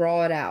to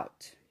draw it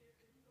out.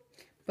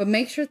 But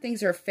make sure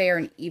things are fair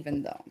and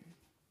even, though.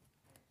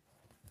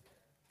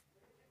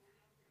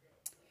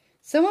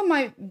 Someone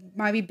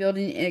might be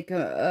building...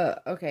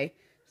 okay.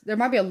 There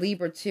might be a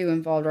Libra, too,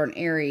 involved, or an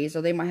Aries.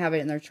 Or they might have it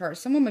in their chart.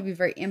 Someone might be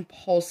very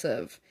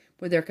impulsive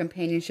with their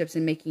companionships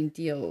and making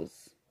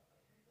deals.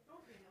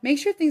 Make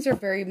sure things are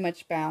very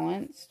much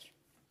balanced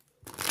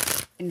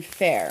and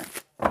fair.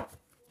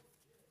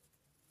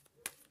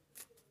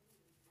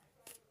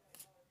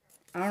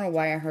 I don't know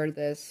why I heard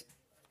this.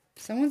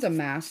 Someone's a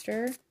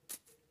master.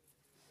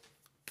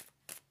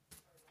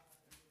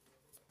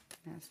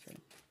 Master.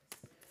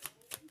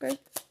 Okay.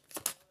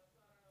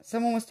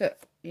 Someone wants to...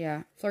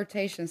 Yeah.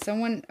 Flirtation.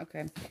 Someone...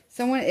 Okay.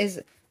 Someone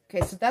is...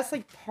 Okay, so that's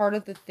like part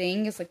of the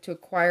thing. Is like to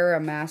acquire a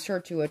master,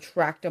 to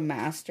attract a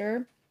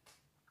master.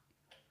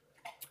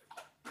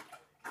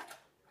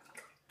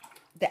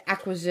 The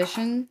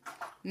acquisition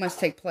must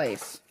take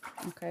place.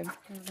 Okay.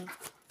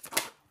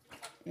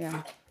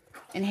 Yeah.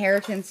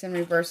 Inheritance in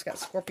reverse. Got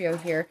Scorpio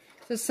here.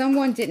 So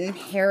someone didn't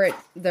inherit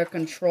their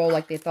control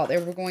like they thought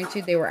they were going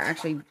to. They were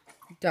actually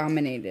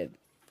dominated.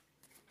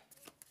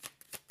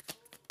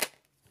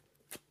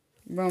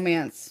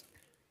 Romance.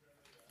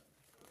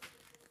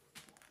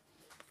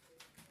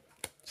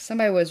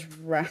 Somebody was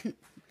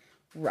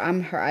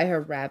I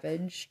heard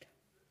ravaged.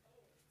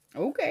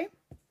 Okay.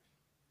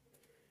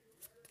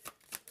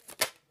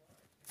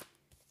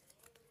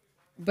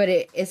 But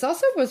it's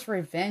also was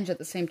revenge at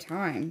the same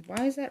time.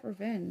 Why is that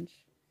revenge?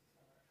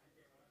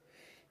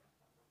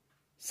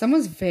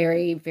 Someone's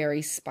very,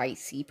 very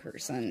spicy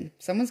person.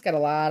 Someone's got a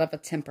lot of a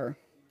temper.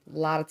 A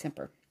lot of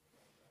temper.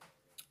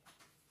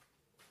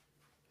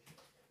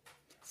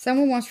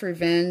 Someone wants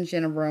revenge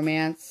in a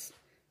romance.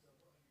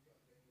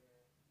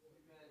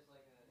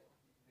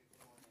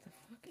 What the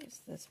fuck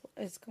is this? What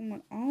is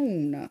going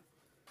on?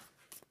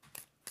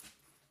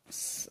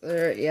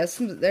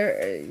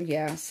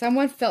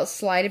 Someone felt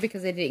slighted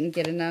because they didn't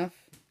get enough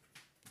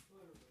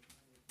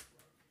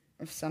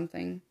of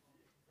something.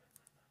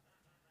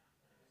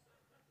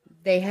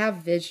 They have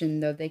vision,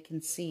 though. They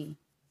can see.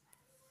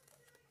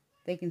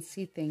 They can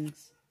see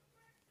things.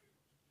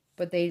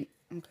 But they...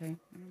 Okay,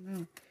 I don't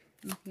know.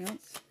 Anything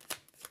else?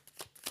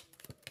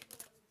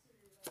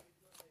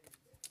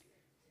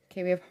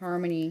 Okay, we have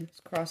harmony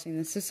crossing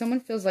this. So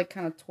someone feels like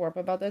kind of tore up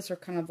about this, or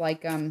kind of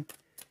like...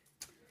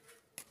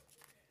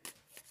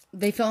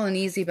 They feel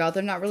uneasy about it.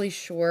 They're not really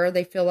sure.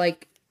 They feel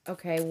like,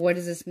 okay, what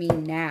does this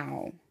mean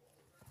now?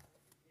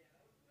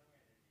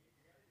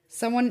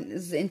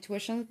 Someone's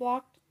intuition is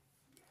blocked.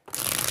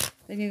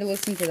 They need to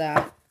listen to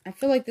that. I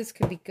feel like this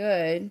could be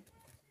good.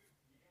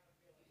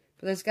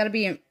 But there's got to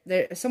be...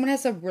 someone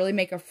has to really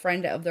make a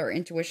friend of their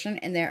intuition.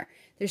 And there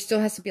still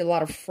has to be a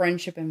lot of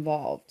friendship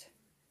involved.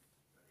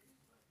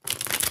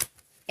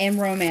 And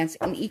romance.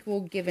 An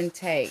equal give and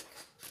take.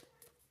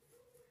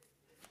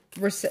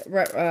 What's the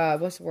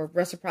word?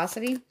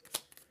 Reciprocity?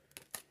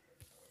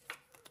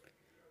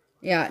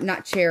 Yeah,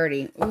 not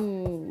charity.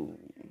 Ooh.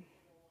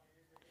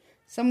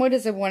 Someone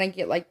doesn't want to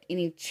get, like,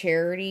 any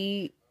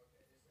charity...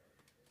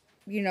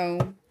 You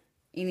know,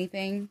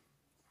 anything.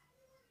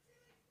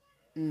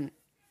 I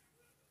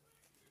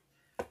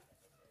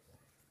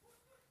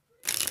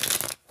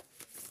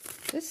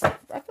feel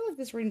like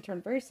this reading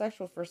turned very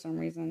sexual for some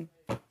reason.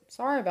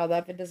 Sorry about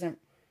that if it doesn't...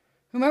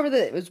 Whomever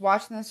that was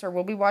watching this or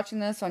will be watching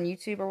this on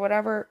YouTube or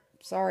whatever,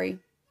 sorry.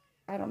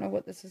 I don't know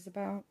what this is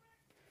about.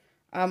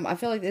 I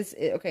feel like this...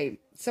 Okay,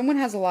 someone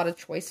has a lot of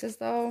choices,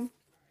 though.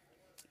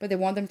 But they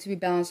want them to be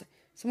balanced.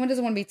 Someone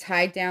doesn't want to be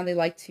tied down. They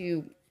like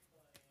to...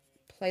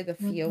 play the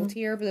field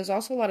here, but there's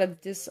also a lot of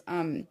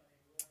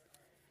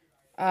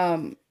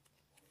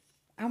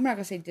I'm not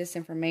gonna say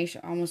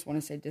disinformation. I almost want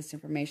to say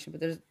disinformation,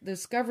 but there's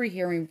discovery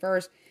here in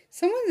reverse.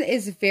 Someone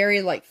is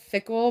very like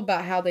fickle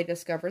about how they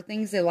discover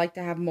things. They like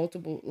to have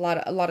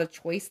a lot of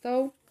choice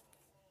though.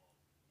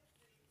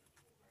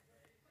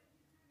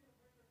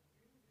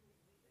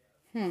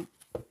 Okay.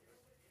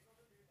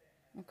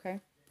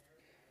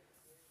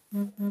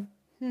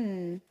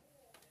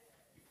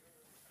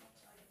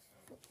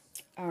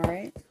 All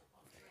right.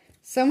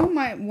 Someone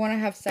might want to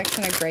have sex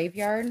in a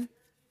graveyard.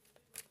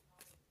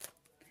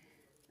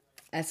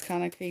 That's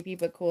kind of creepy,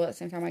 but cool at the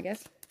same time, I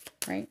guess.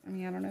 Right? I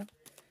mean, I don't know.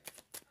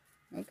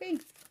 Okay.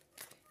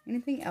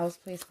 Anything else,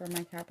 please, for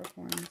my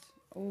Capricorns?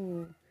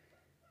 Oh.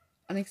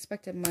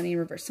 Unexpected money in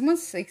reverse.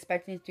 Someone's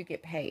expecting to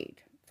get paid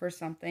for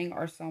something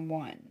or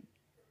someone.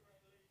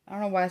 I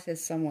don't know why it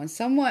says someone.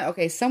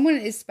 Okay, someone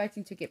is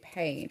expecting to get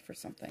paid for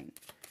something.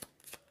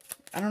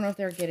 I don't know if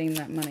they're getting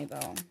that money,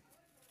 though.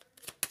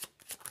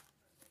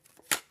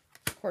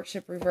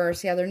 Courtship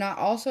reverse. Yeah, they're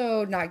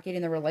not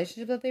getting the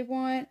relationship that they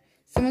want.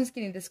 Someone's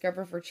getting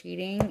discovered for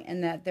cheating,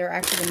 and that they're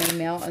actually the main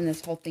male, and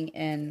this whole thing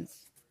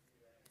ends.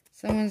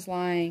 Someone's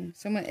lying.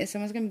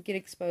 Someone's going to get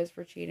exposed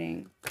for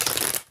cheating.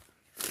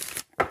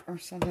 Or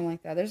something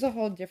like that. There's a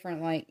whole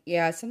different, like,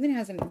 yeah, something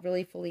hasn't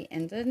really fully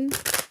ended.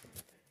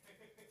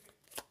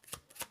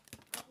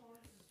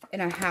 In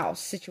a house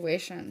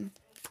situation.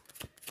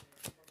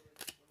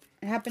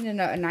 It happened in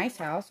a nice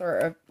house,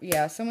 or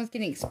yeah, someone's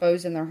getting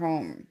exposed in their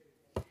home.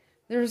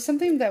 There was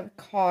something that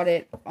caught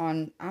it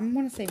on, I'm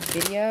going to say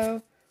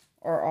video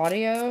or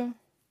audio.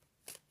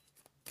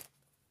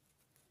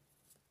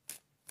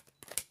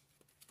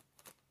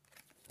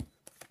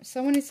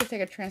 Someone needs to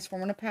take a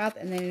transformative path,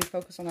 and they need to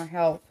focus on their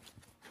health.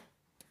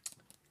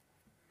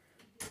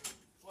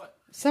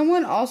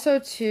 Someone also,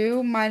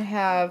 too, might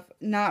have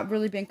not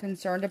really been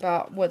concerned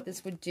about what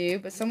this would do,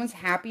 but someone's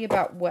happy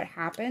about what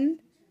happened.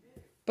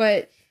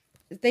 But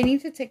they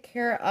need to take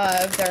care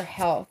of their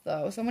health,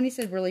 though. Someone needs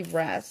to really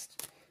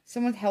rest.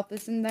 Someone's health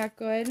isn't that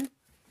good.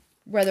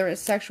 Whether it's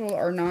sexual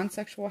or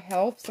non-sexual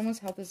health, someone's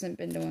health hasn't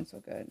been doing so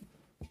good.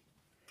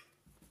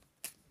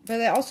 But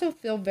they also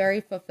feel very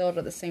fulfilled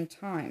at the same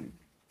time.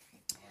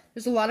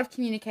 There's a lot of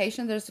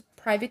communication. There's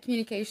private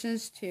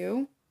communications,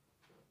 too.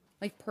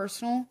 Like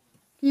personal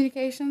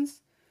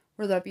communications,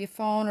 whether that be a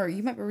phone, or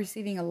you might be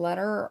receiving a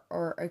letter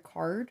or a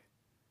card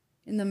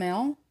in the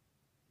mail.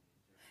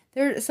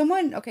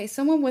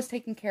 Someone was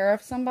taking care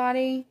of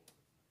somebody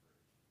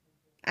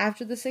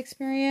after this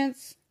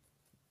experience.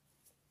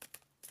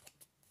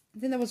 I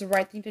think that was the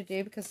right thing to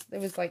do because it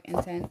was like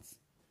intense.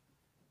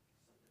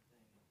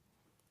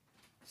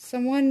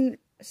 Someone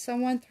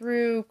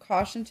threw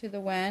caution to the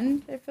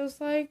wind, it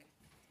feels like,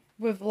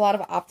 with a lot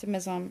of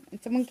optimism,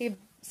 and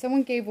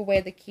someone gave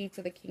away the key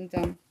to the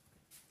kingdom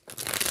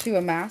to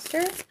a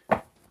master.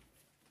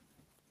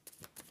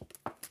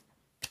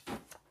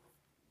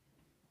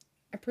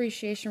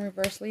 Appreciation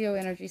reverse, Leo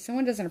energy.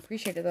 Someone doesn't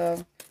appreciate it,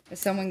 though. But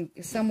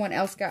someone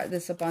else got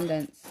this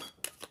abundance.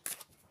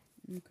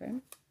 Okay.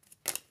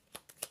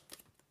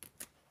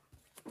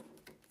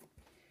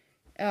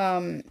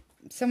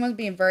 Someone's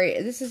being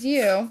very, this is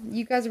you.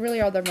 You guys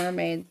really are the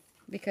mermaid.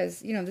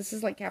 Because, you know, this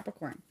is like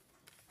Capricorn.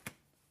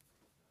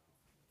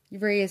 You're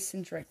very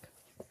eccentric.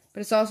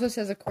 But it also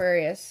says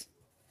Aquarius.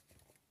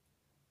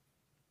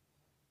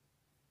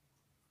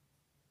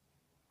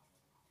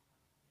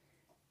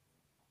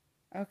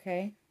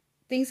 Okay.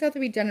 Things have to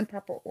be done in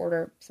proper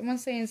order.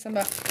 Someone's saying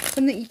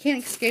something you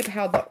can't escape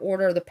how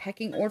the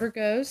pecking order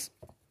goes.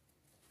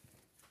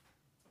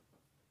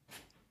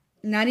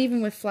 Not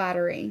even with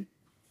flattery.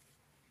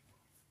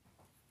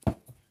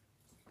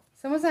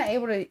 Someone's not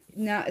able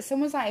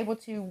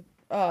to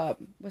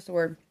what's the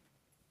word?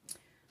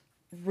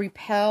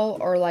 Repel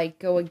or like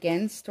go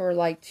against or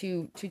like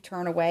to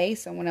turn away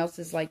someone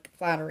else's like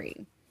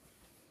flattery.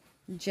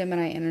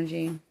 Gemini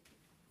energy.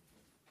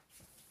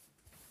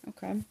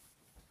 Okay.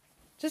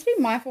 Just be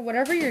mindful,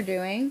 whatever you're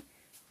doing.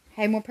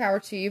 Hey, more power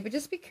to you, but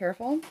just be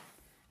careful.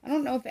 I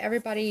don't know if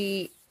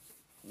everybody...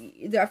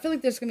 I feel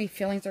like there's going to be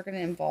feelings that are going to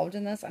be involved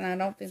in this, and I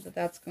don't think that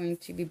that's going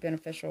to be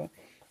beneficial,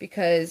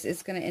 because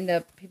it's going to end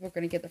up... people are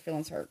going to get their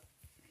feelings hurt.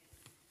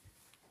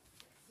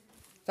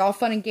 It's all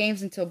fun and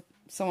games until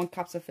someone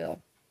cops a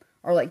feel.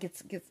 Or like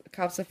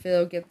cops a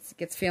feel,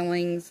 gets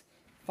feelings,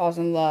 falls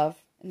in love,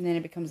 and then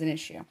it becomes an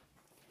issue.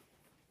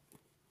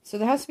 So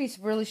there has to be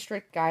really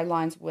strict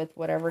guidelines with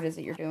whatever it is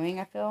that you're doing,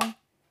 I feel.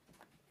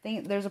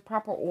 There's a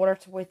proper order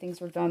to the way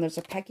things are done. There's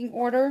a pecking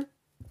order.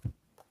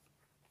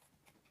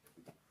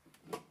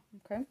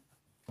 Okay.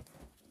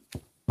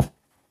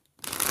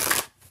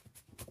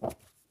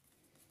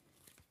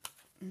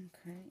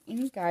 Okay.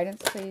 Any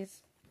guidance,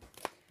 please?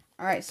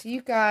 All right. So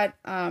you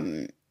got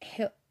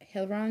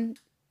Hilron,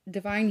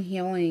 divine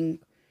healing.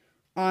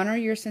 Honor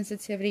your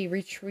sensitivity.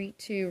 Retreat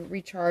to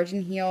recharge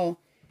and heal.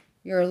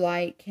 Your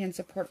light can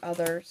support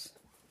others.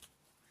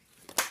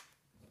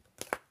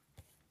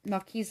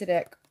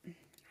 Melchizedek.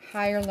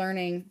 Higher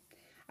learning.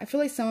 I feel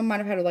like someone might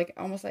have had like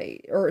almost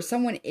like, or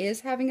someone is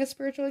having a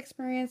spiritual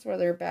experience,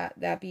 whether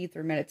that be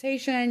through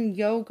meditation,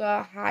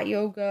 yoga, hot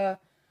yoga,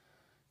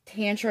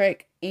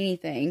 tantric,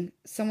 anything.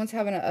 Someone's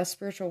having a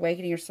spiritual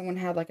awakening, or someone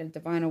had like a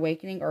divine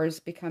awakening or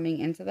is becoming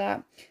into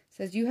that. It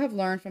says you have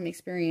learned from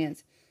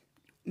experience.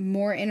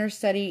 More inner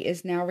study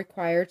is now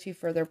required to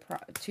further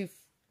progress.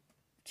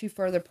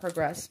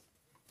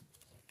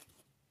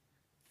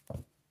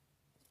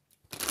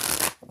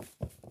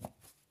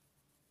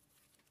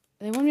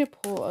 They want me to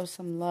pull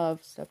some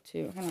love stuff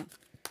too. Hold on.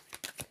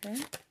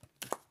 Okay.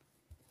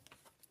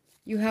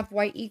 You have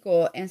White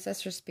Eagle,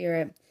 Ancestor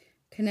Spirit.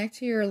 Connect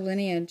to your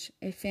lineage.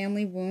 A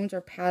family wound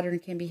or pattern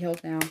can be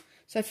healed now.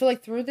 So I feel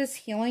like through this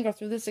healing or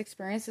through this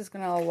experience is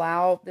going to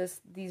allow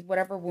these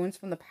whatever wounds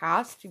from the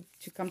past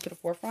to come to the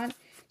forefront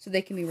so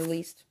they can be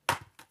released.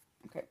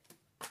 Okay.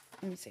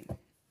 Let me see.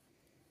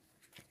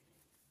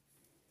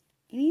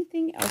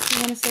 Anything else you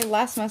want to say?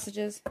 Last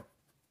messages.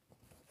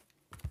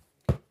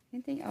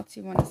 Anything else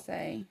you want to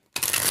say?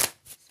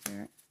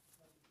 Spirit.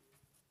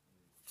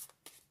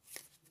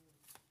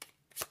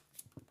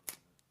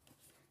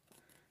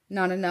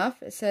 Not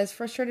enough. It says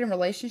frustrated in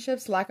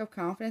relationships, lack of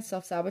confidence,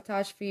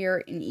 self-sabotage,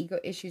 fear, and ego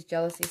issues,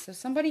 jealousy. So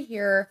somebody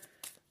here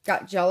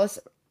got jealous,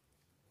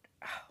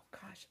 oh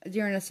gosh,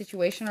 during a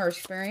situation or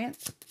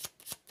experience.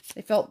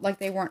 They felt like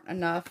they weren't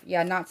enough.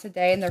 Yeah, not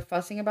today, and they're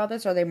fussing about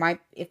this, or they might,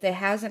 if it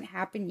hasn't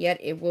happened yet,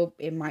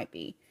 it might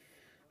be.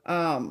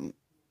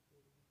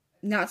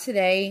 Not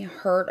today,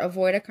 hurt,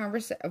 avoiding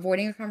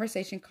a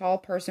conversation, call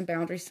person,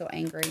 boundary, still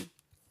angry.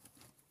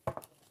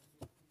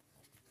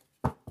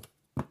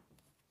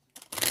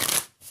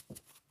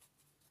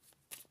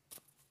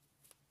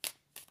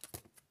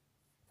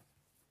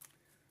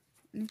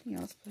 Anything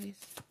else, please?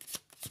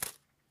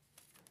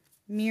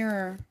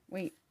 Mirror.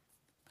 Wait.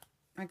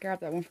 I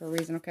grabbed that one for a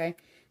reason, okay?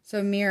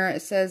 So mirror,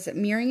 it says,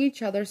 mirroring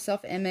each other,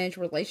 self-image,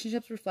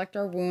 relationships reflect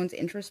our wounds,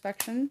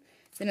 introspection,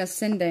 then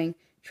ascending,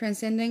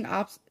 transcending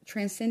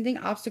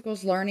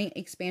obstacles, learning,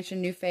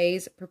 expansion, new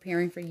phase,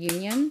 preparing for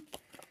union,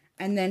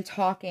 and then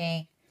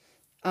talking.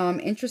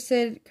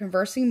 Interested,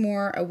 conversing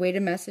more,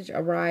 awaited message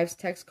arrives,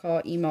 text,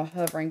 call, email,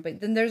 hovering.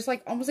 But then there's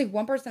like almost like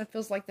one person that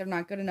feels like they're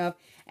not good enough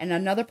and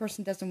another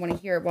person doesn't want to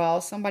hear it while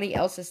somebody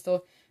else is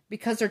still,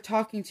 because they're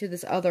talking to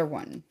this other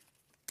one.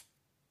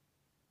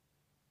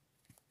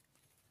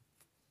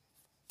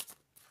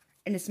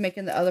 And it's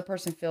making the other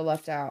person feel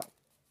left out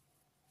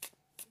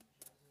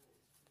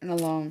and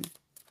alone,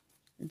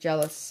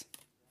 jealous.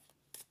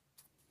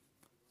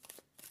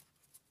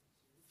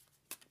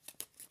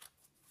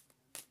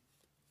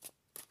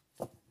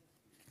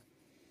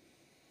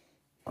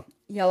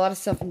 Yeah, a lot of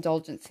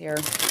self-indulgence here.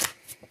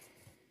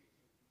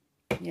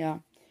 Yeah.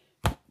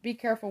 Be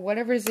careful.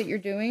 Whatever it is that you're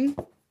doing,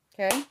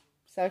 okay?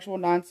 Sexual,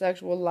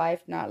 non-sexual,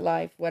 life, not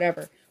life,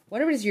 whatever.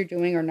 Whatever it is you're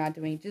doing or not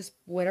doing, just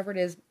whatever it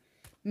is,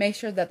 make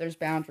sure that there's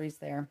boundaries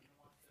there.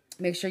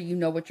 Make sure you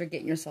know what you're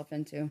getting yourself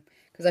into.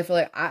 Because I feel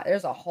like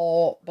there's a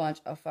whole bunch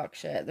of fuck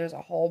shit. There's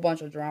a whole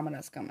bunch of drama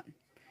that's coming.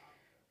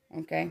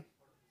 Okay?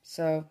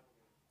 So,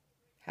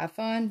 have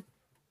fun,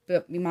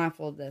 but be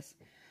mindful of this.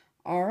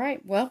 All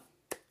right, well,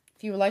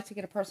 if you would like to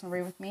get a personal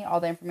read with me,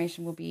 all the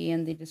information will be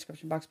in the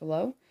description box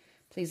below.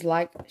 Please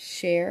like,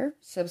 share,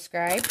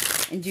 subscribe,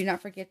 and do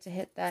not forget to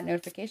hit that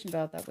notification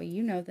bell. That way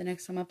you know the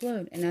next time I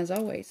upload. And as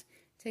always,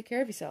 take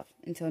care of yourself.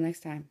 Until next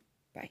time.